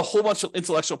own a whole bunch of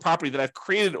intellectual property that I've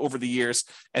created over the years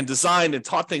and designed and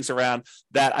taught things around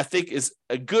that I think is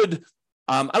a good,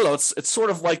 it's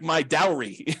sort of like my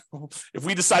dowry. If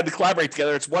we decide to collaborate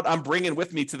together, it's what I'm bringing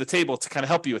with me to the table to kind of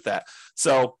help you with that.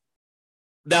 So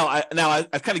now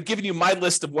I've kind of given you my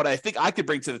list of what I think I could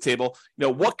bring to the table.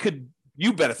 What could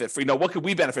you benefit from? What could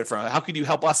we benefit from? How could you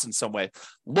help us in some way?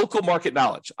 Local market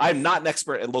knowledge. I'm not an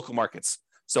expert at local markets.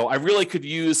 So I really could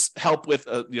use help with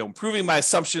improving my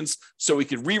assumptions so we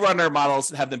could rerun our models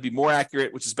and have them be more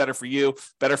accurate, which is better for you,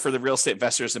 better for the real estate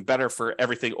investors, and better for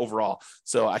everything overall.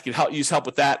 So I could use help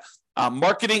with that.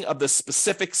 Marketing of the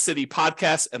specific city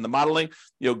podcast and the modeling,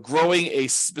 growing a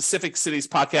specific city's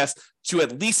podcast to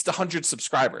at least 100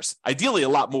 subscribers, ideally a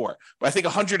lot more. But I think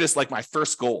 100 is like my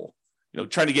first goal,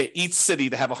 trying to get each city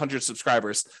to have 100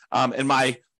 subscribers.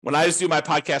 When I was doing my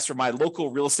podcast for my local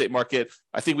real estate market,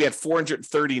 I think we had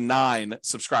 439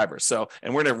 subscribers. So,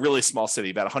 and we're in a really small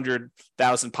city, about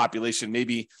 100,000 population,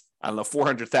 maybe,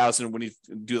 400,000 when you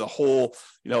do the whole,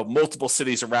 multiple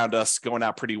cities around us going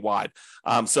out pretty wide.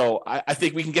 So I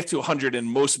think we can get to 100 in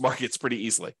most markets pretty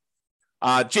easily.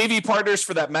 JV partners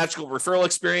for that magical referral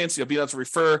experience. You'll be able to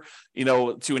refer,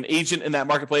 to an agent in that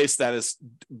marketplace that is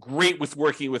great with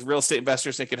working with real estate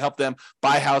investors and can help them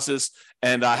buy houses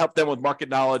and help them with market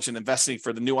knowledge and investing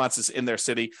for the nuances in their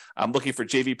city. I'm looking for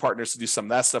JV partners to do some of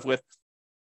that stuff with.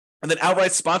 And then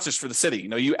outright sponsors for the city.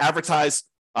 You advertise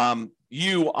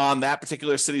you on that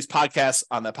particular city's podcast,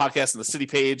 on that podcast on the city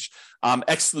page,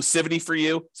 exclusivity for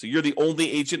you. So you're the only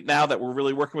agent now that we're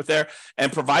really working with there,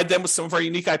 and provide them with some of our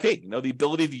unique IP, the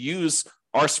ability to use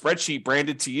our spreadsheet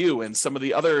branded to you and some of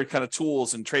the other kind of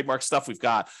tools and trademark stuff we've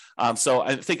got. So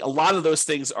I think a lot of those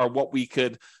things are what we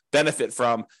could benefit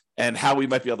from and how we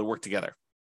might be able to work together.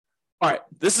 All right,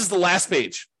 this is the last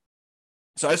page.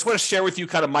 So I just want to share with you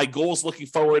kind of my goals looking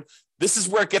forward. This is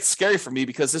where it gets scary for me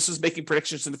because this is making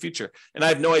predictions in the future and I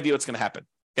have no idea what's going to happen.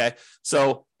 Okay.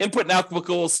 So input and output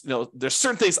goals, there's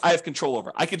certain things I have control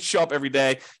over. I can show up every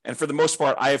day. And for the most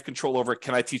part, I have control over,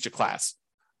 can I teach a class?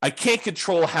 I can't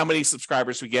control how many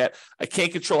subscribers we get. I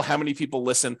can't control how many people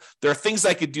listen. There are things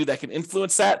I could do that can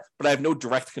influence that, but I have no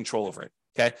direct control over it.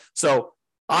 Okay. So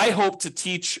I hope to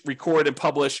teach, record, and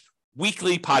publish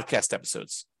weekly podcast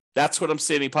episodes. That's what I'm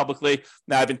stating publicly.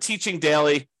 Now, I've been teaching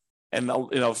daily, and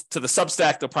to the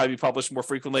Substack, they'll probably be published more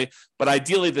frequently. But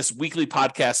ideally, this weekly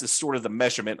podcast is sort of the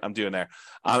measurement I'm doing there.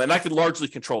 And I can largely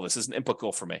control this as an input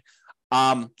goal for me.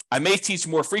 I may teach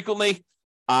more frequently.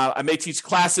 I may teach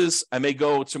classes. I may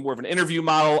go to more of an interview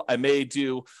model. I may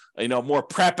do more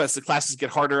prep as the classes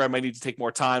get harder. I might need to take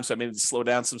more time, so I may need to slow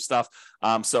down some stuff.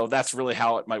 So that's really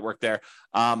how it might work there.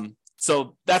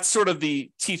 So that's sort of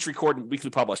the teach, record, and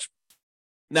weekly publish.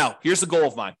 Now, here's a goal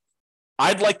of mine.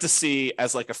 I'd like to see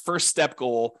as like a first step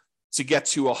goal to get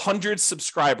to 100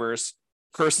 subscribers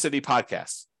per city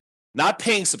podcast, not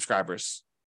paying subscribers,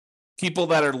 people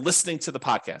that are listening to the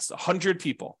podcast, 100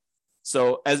 people.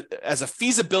 So as a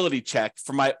feasibility check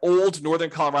for my old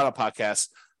Northern Colorado podcast,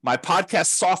 my podcast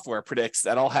software predicts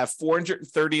that I'll have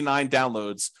 439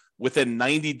 downloads within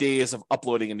 90 days of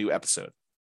uploading a new episode.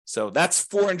 So that's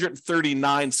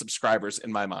 439 subscribers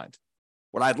in my mind.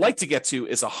 What I'd like to get to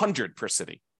is 100 per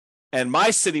city. And my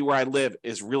city where I live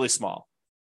is really small,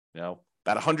 about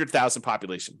 100,000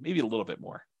 population, maybe a little bit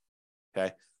more.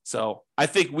 Okay. So I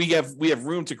think we have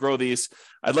room to grow these.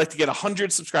 I'd like to get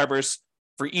 100 subscribers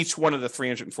for each one of the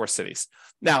 304 cities.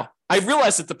 Now, I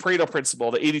realize that the Pareto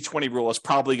principle, the 80-20 rule, is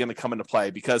probably going to come into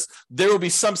play because there will be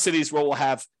some cities where we'll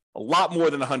have a lot more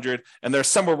than 100, and there's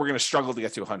somewhere we're going to struggle to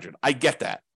get to 100. I get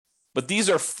that. But these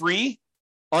are free,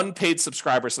 unpaid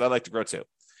subscribers that I'd like to grow to.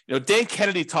 Dan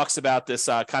Kennedy talks about this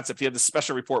concept. He had this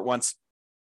special report once.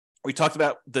 We talked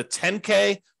about the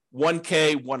 10K,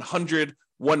 1K, 100,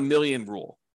 1 million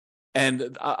rule.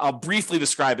 And I'll briefly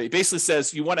describe it. It basically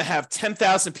says you want to have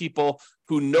 10,000 people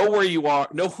who know where you are,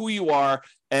 know who you are,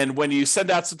 and when you send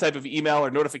out some type of email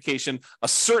or notification, a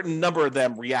certain number of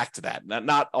them react to that.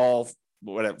 Not all,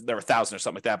 whatever, there are 1,000 or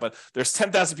something like that, but there's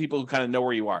 10,000 people who kind of know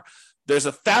where you are. There's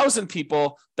 1,000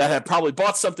 people that have probably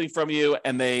bought something from you,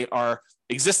 and they are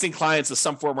existing clients of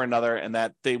some form or another, and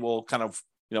that they will kind of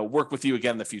work with you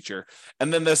again in the future.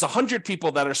 And then there's 100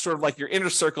 people that are sort of like your inner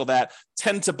circle that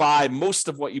tend to buy most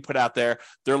of what you put out there.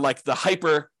 They're like the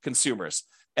hyper consumers.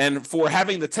 And for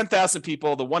having the 10,000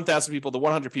 people, the 1,000 people, the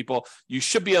 100 people, you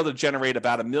should be able to generate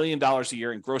about $1 million a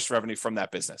year in gross revenue from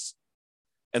that business.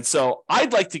 And so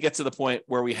I'd like to get to the point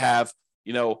where we have,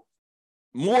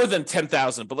 more than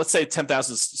 10,000, but let's say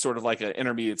 10,000 is sort of like an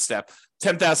intermediate step,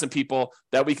 10,000 people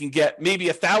that we can get maybe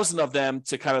 1,000 of them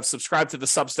to kind of subscribe to the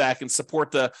Substack and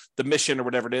support the mission or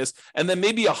whatever it is. And then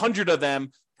maybe 100 of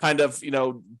them kind of,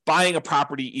 buying a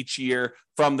property each year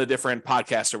from the different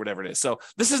podcasts or whatever it is. So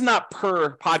this is not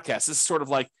per podcast. This is sort of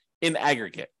like in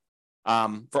aggregate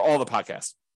for all the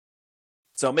podcasts.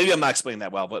 So maybe I'm not explaining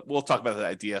that well, but we'll talk about that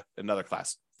idea in another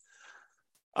class.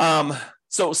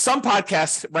 So some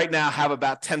podcasts right now have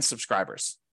about 10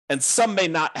 subscribers, and some may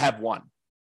not have one.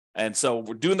 And so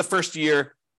we're doing the first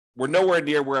year. We're nowhere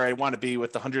near where I want to be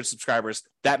with the 100 subscribers.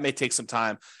 That may take some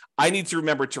time. I need to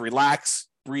remember to relax,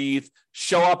 breathe,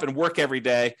 show up and work every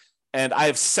day. And I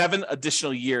have 7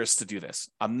 additional years to do this.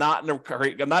 I'm not in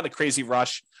a crazy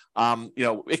rush.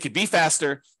 It could be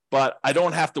faster, but I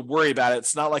don't have to worry about it.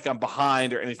 It's not like I'm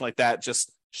behind or anything like that.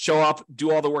 Just show up,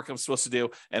 do all the work I'm supposed to do,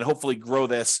 and hopefully grow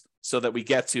this so that we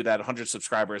get to that 100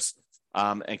 subscribers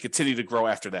and continue to grow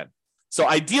after that. So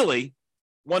ideally,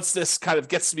 once this kind of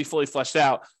gets to be fully fleshed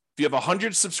out, if you have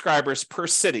 100 subscribers per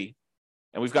city,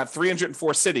 and we've got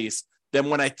 304 cities, then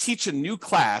when I teach a new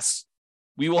class,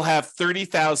 we will have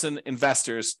 30,000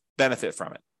 investors benefit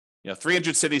from it.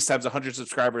 300 cities times 100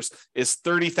 subscribers is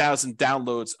 30,000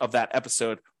 downloads of that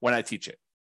episode when I teach it.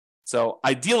 So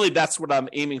ideally, that's what I'm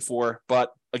aiming for.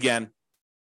 But again,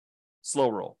 slow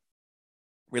roll.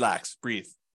 Relax, breathe.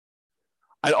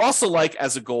 I'd also like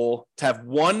as a goal to have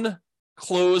 1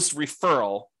 closed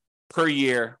referral per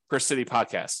year per city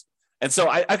podcast. And so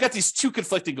I've got these 2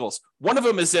 conflicting goals. One of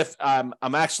them is if I'm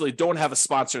actually don't have a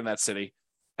sponsor in that city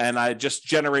and I just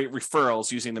generate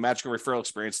referrals using the magical referral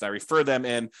experience, and I refer them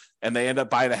in and they end up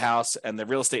buying a house and the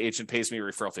real estate agent pays me a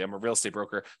referral fee. I'm a real estate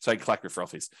broker, so I can collect referral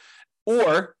fees.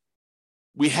 Or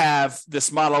we have this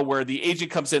model where the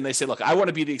agent comes in, they say, look, I want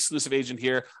to be the exclusive agent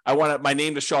here. I want my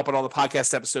name to show up on all the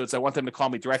podcast episodes. I want them to call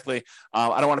me directly.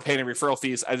 I don't want to pay any referral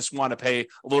fees. I just want to pay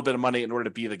a little bit of money in order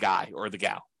to be the guy or the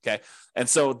gal. Okay. And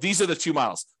so these are the 2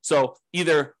 models. So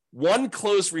either 1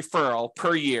 closed referral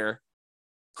per year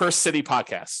per city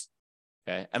podcast.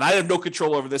 Okay. And I have no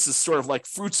control over this. It's sort of like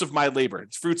fruits of my labor.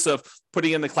 It's fruits of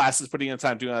putting in the classes, putting in the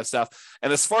time, doing all that stuff.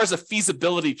 And as far as a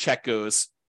feasibility check goes,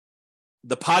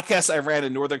 the podcast I ran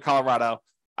in Northern Colorado,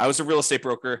 I was a real estate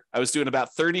broker. I was doing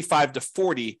about 35 to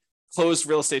 40 closed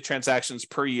real estate transactions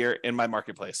per year in my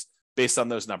marketplace based on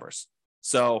those numbers.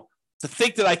 So to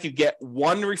think that I could get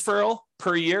 1 referral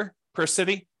per year per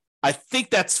city, I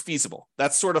think that's feasible.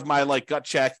 That's sort of my gut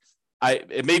check.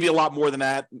 It may be a lot more than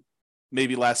that,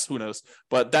 maybe less, who knows,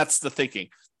 but that's the thinking.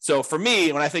 So for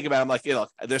me, when I think about it, I'm like, look,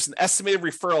 there's an estimated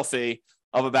referral fee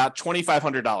of about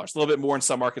 $2,500, a little bit more in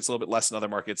some markets, a little bit less in other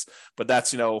markets, but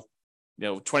that's,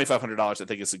 $2,500, I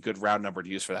think is a good round number to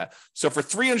use for that. So for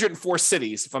 304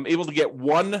 cities, if I'm able to get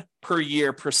 1 per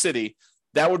year per city,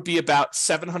 that would be about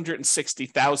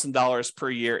 $760,000 per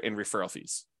year in referral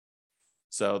fees.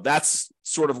 So that's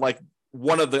sort of like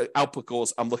one of the output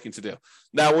goals I'm looking to do.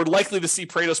 Now, we're likely to see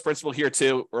Pareto's principle here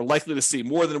too. We're likely to see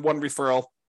more than 1 referral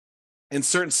in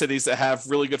certain cities that have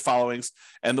really good followings,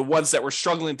 and the ones that we're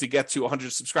struggling to get to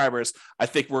 100 subscribers, I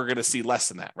think we're going to see less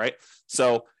than that, right?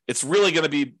 So it's really going to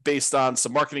be based on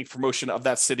some marketing promotion of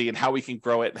that city and how we can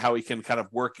grow it and how we can kind of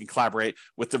work and collaborate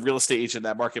with the real estate agent in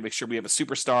that market, make sure we have a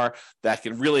superstar that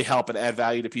can really help and add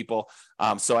value to people.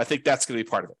 So I think that's going to be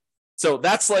part of it. So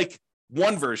that's like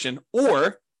one version,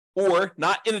 or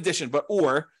not in addition, but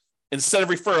instead of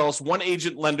referrals, one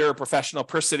agent, lender, or professional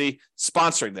per city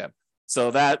sponsoring them.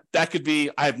 So that could be,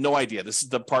 I have no idea. This is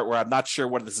the part where I'm not sure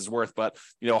what this is worth, but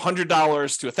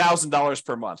 $100 to $1,000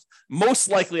 per month. Most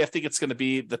likely, I think it's going to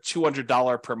be the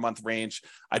 $200 per month range.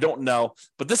 I don't know,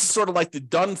 but this is sort of like the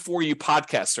done for you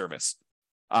podcast service.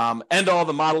 And all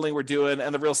the modeling we're doing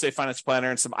and the real estate finance planner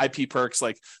and some IP perks,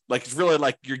 like it's really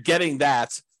like you're getting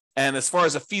that. And as far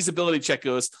as a feasibility check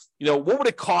goes, what would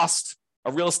it cost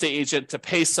a real estate agent to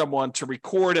pay someone to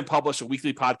record and publish a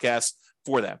weekly podcast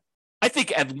for them? I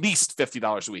think at least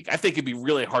 $50 a week. I think it'd be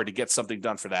really hard to get something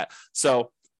done for that.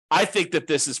 So I think that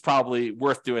this is probably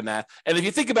worth doing that. And if you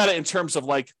think about it in terms of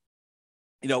would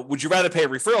you rather pay a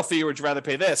referral fee or would you rather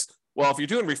pay this? Well, if you're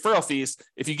doing referral fees,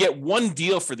 if you get one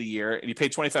deal for the year and you pay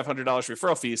 $2,500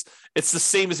 referral fees, it's the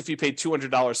same as if you paid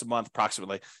 $200 a month,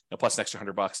 approximately, plus an extra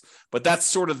 $100. But that's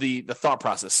sort of the thought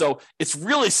process. So it's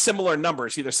really similar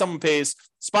numbers. Either someone pays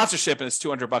sponsorship and it's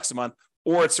 $200 a month,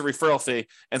 or it's a referral fee.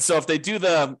 And so if they do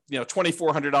the,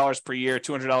 $2,400 per year,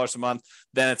 $200 a month,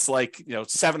 then it's like,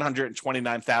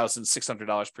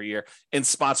 $729,600 per year in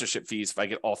sponsorship fees if I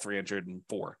get all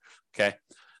 304. Okay.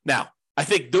 Now, I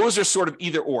think those are sort of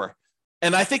either or.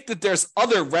 And I think that there's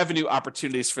other revenue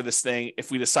opportunities for this thing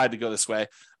if we decide to go this way.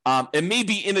 It may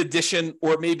be in addition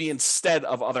or maybe instead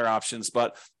of other options,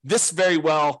 but this very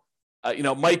well,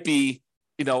 might be,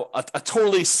 a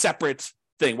totally separate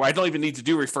thing where I don't even need to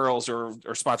do referrals or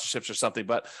sponsorships or something.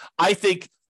 But I think,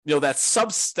 that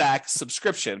Substack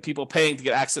subscription, people paying to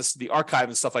get access to the archive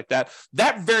and stuff like that,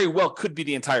 that very well could be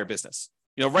the entire business.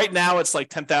 Right now it's like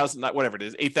 10,000, whatever it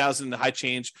is, 8,000 high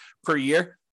change per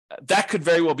year. That could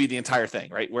very well be the entire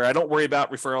thing, right? Where I don't worry about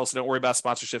referrals, I don't worry about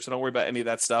sponsorships, I don't worry about any of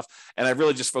that stuff. And I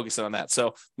really just focus on that.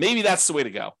 So maybe that's the way to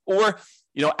go. Or,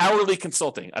 hourly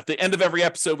consulting. At the end of every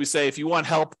episode, we say, if you want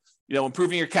help,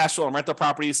 improving your cash flow on rental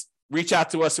properties, reach out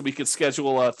to us and we could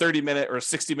schedule a 30-minute or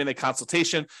 60-minute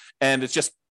consultation. And it's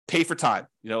just pay for time,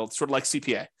 sort of like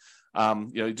CPA.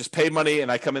 You just pay money and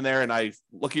I come in there and I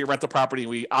look at your rental property and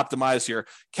we optimize your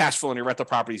cash flow on your rental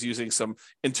properties using some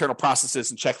internal processes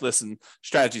and checklists and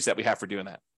strategies that we have for doing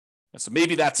that. And so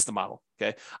maybe that's the model.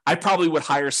 Okay. I probably would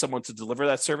hire someone to deliver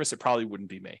that service. It probably wouldn't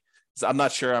be me. So I'm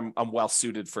not sure I'm well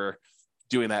suited for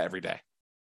doing that every day.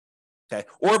 Okay.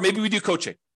 Or maybe we do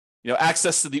coaching.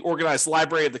 Access to the organized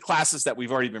library of the classes that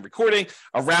we've already been recording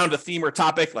around a theme or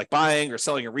topic like buying or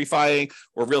selling or refining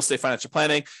or real estate financial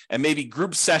planning, and maybe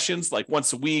group sessions like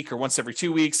once a week or once every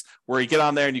 2 weeks where you get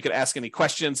on there and you can ask any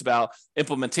questions about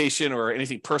implementation or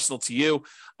anything personal to you.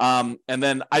 And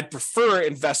then I'd prefer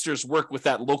investors work with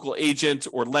that local agent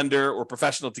or lender or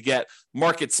professional to get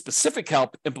market specific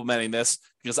help implementing this,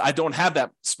 because I don't have that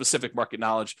specific market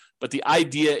knowledge. But the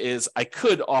idea is I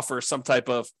could offer some type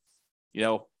of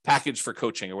package for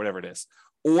coaching or whatever it is.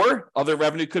 Or other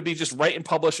revenue could be just write and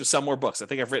publish or sell more books. I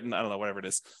think I've written, whatever it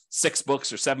is, 6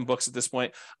 books or 7 books at this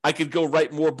point. I could go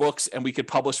write more books and we could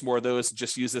publish more of those and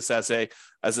just use this as a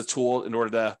tool in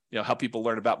order to, help people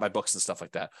learn about my books and stuff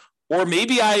like that. Or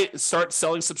maybe I start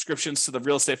selling subscriptions to the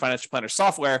real estate financial planner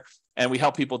software and we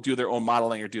help people do their own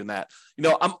modeling or doing that.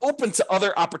 I'm open to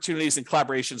other opportunities and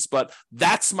collaborations, but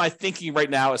that's my thinking right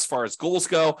now as far as goals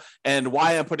go and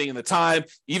why I'm putting in the time,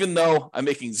 even though I'm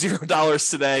making $0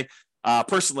 today.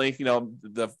 Personally,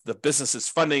 the business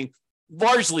is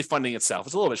largely funding itself.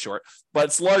 It's a little bit short, but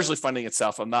it's largely funding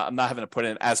itself. I'm not having to put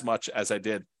in as much as I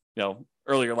did,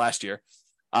 earlier last year.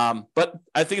 But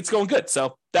I think it's going good.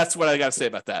 So that's what I got to say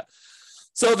about that.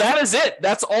 So that is it.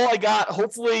 That's all I got.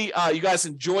 Hopefully you guys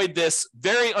enjoyed this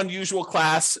very unusual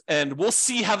class, and we'll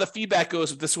see how the feedback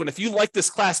goes with this one. If you like this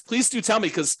class, please do tell me,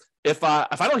 because if I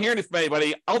don't hear anything from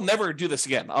anybody, I'll never do this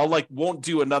again. Won't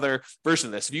do another version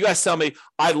of this. If you guys tell me,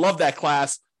 I love that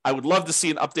class, I would love to see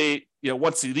an update,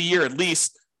 once a year at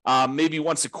least, maybe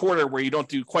once a quarter where you don't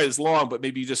do quite as long, but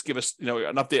maybe you just give us,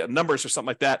 an update on numbers or something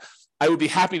like that. I would be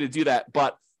happy to do that.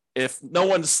 But if no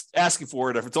one's asking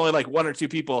for it, if it's only like 1 or 2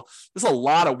 people, there's a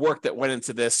lot of work that went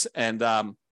into this. And I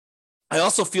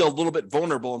also feel a little bit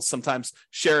vulnerable in sometimes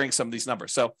sharing some of these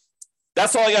numbers. So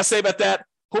that's all I got to say about that.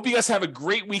 Hope you guys have a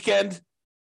great weekend.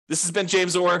 This has been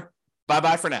James Orr.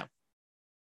 Bye-bye for now.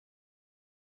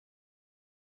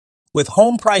 With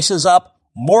home prices up,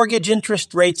 mortgage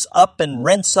interest rates up, and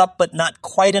rents up, but not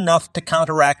quite enough to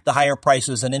counteract the higher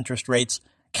prices and interest rates,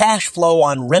 cash flow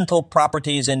on rental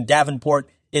properties in Davenport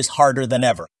is harder than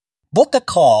ever. Book a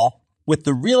call with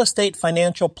the Real Estate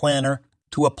Financial Planner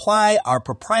to apply our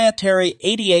proprietary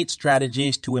 88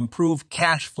 strategies to improve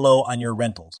cash flow on your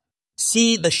rentals.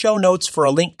 See the show notes for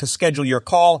a link to schedule your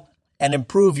call and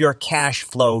improve your cash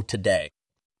flow today.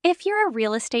 If you're a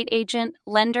real estate agent,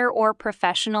 lender, or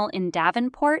professional in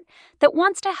Davenport that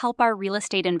wants to help our real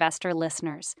estate investor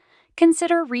listeners,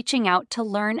 consider reaching out to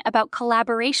learn about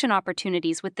collaboration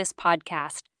opportunities with this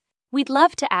podcast. We'd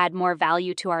love to add more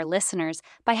value to our listeners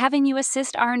by having you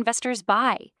assist our investors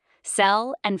buy,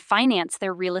 sell, and finance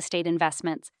their real estate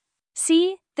investments.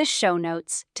 See the show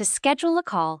notes to schedule a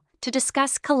call to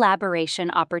discuss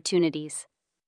collaboration opportunities.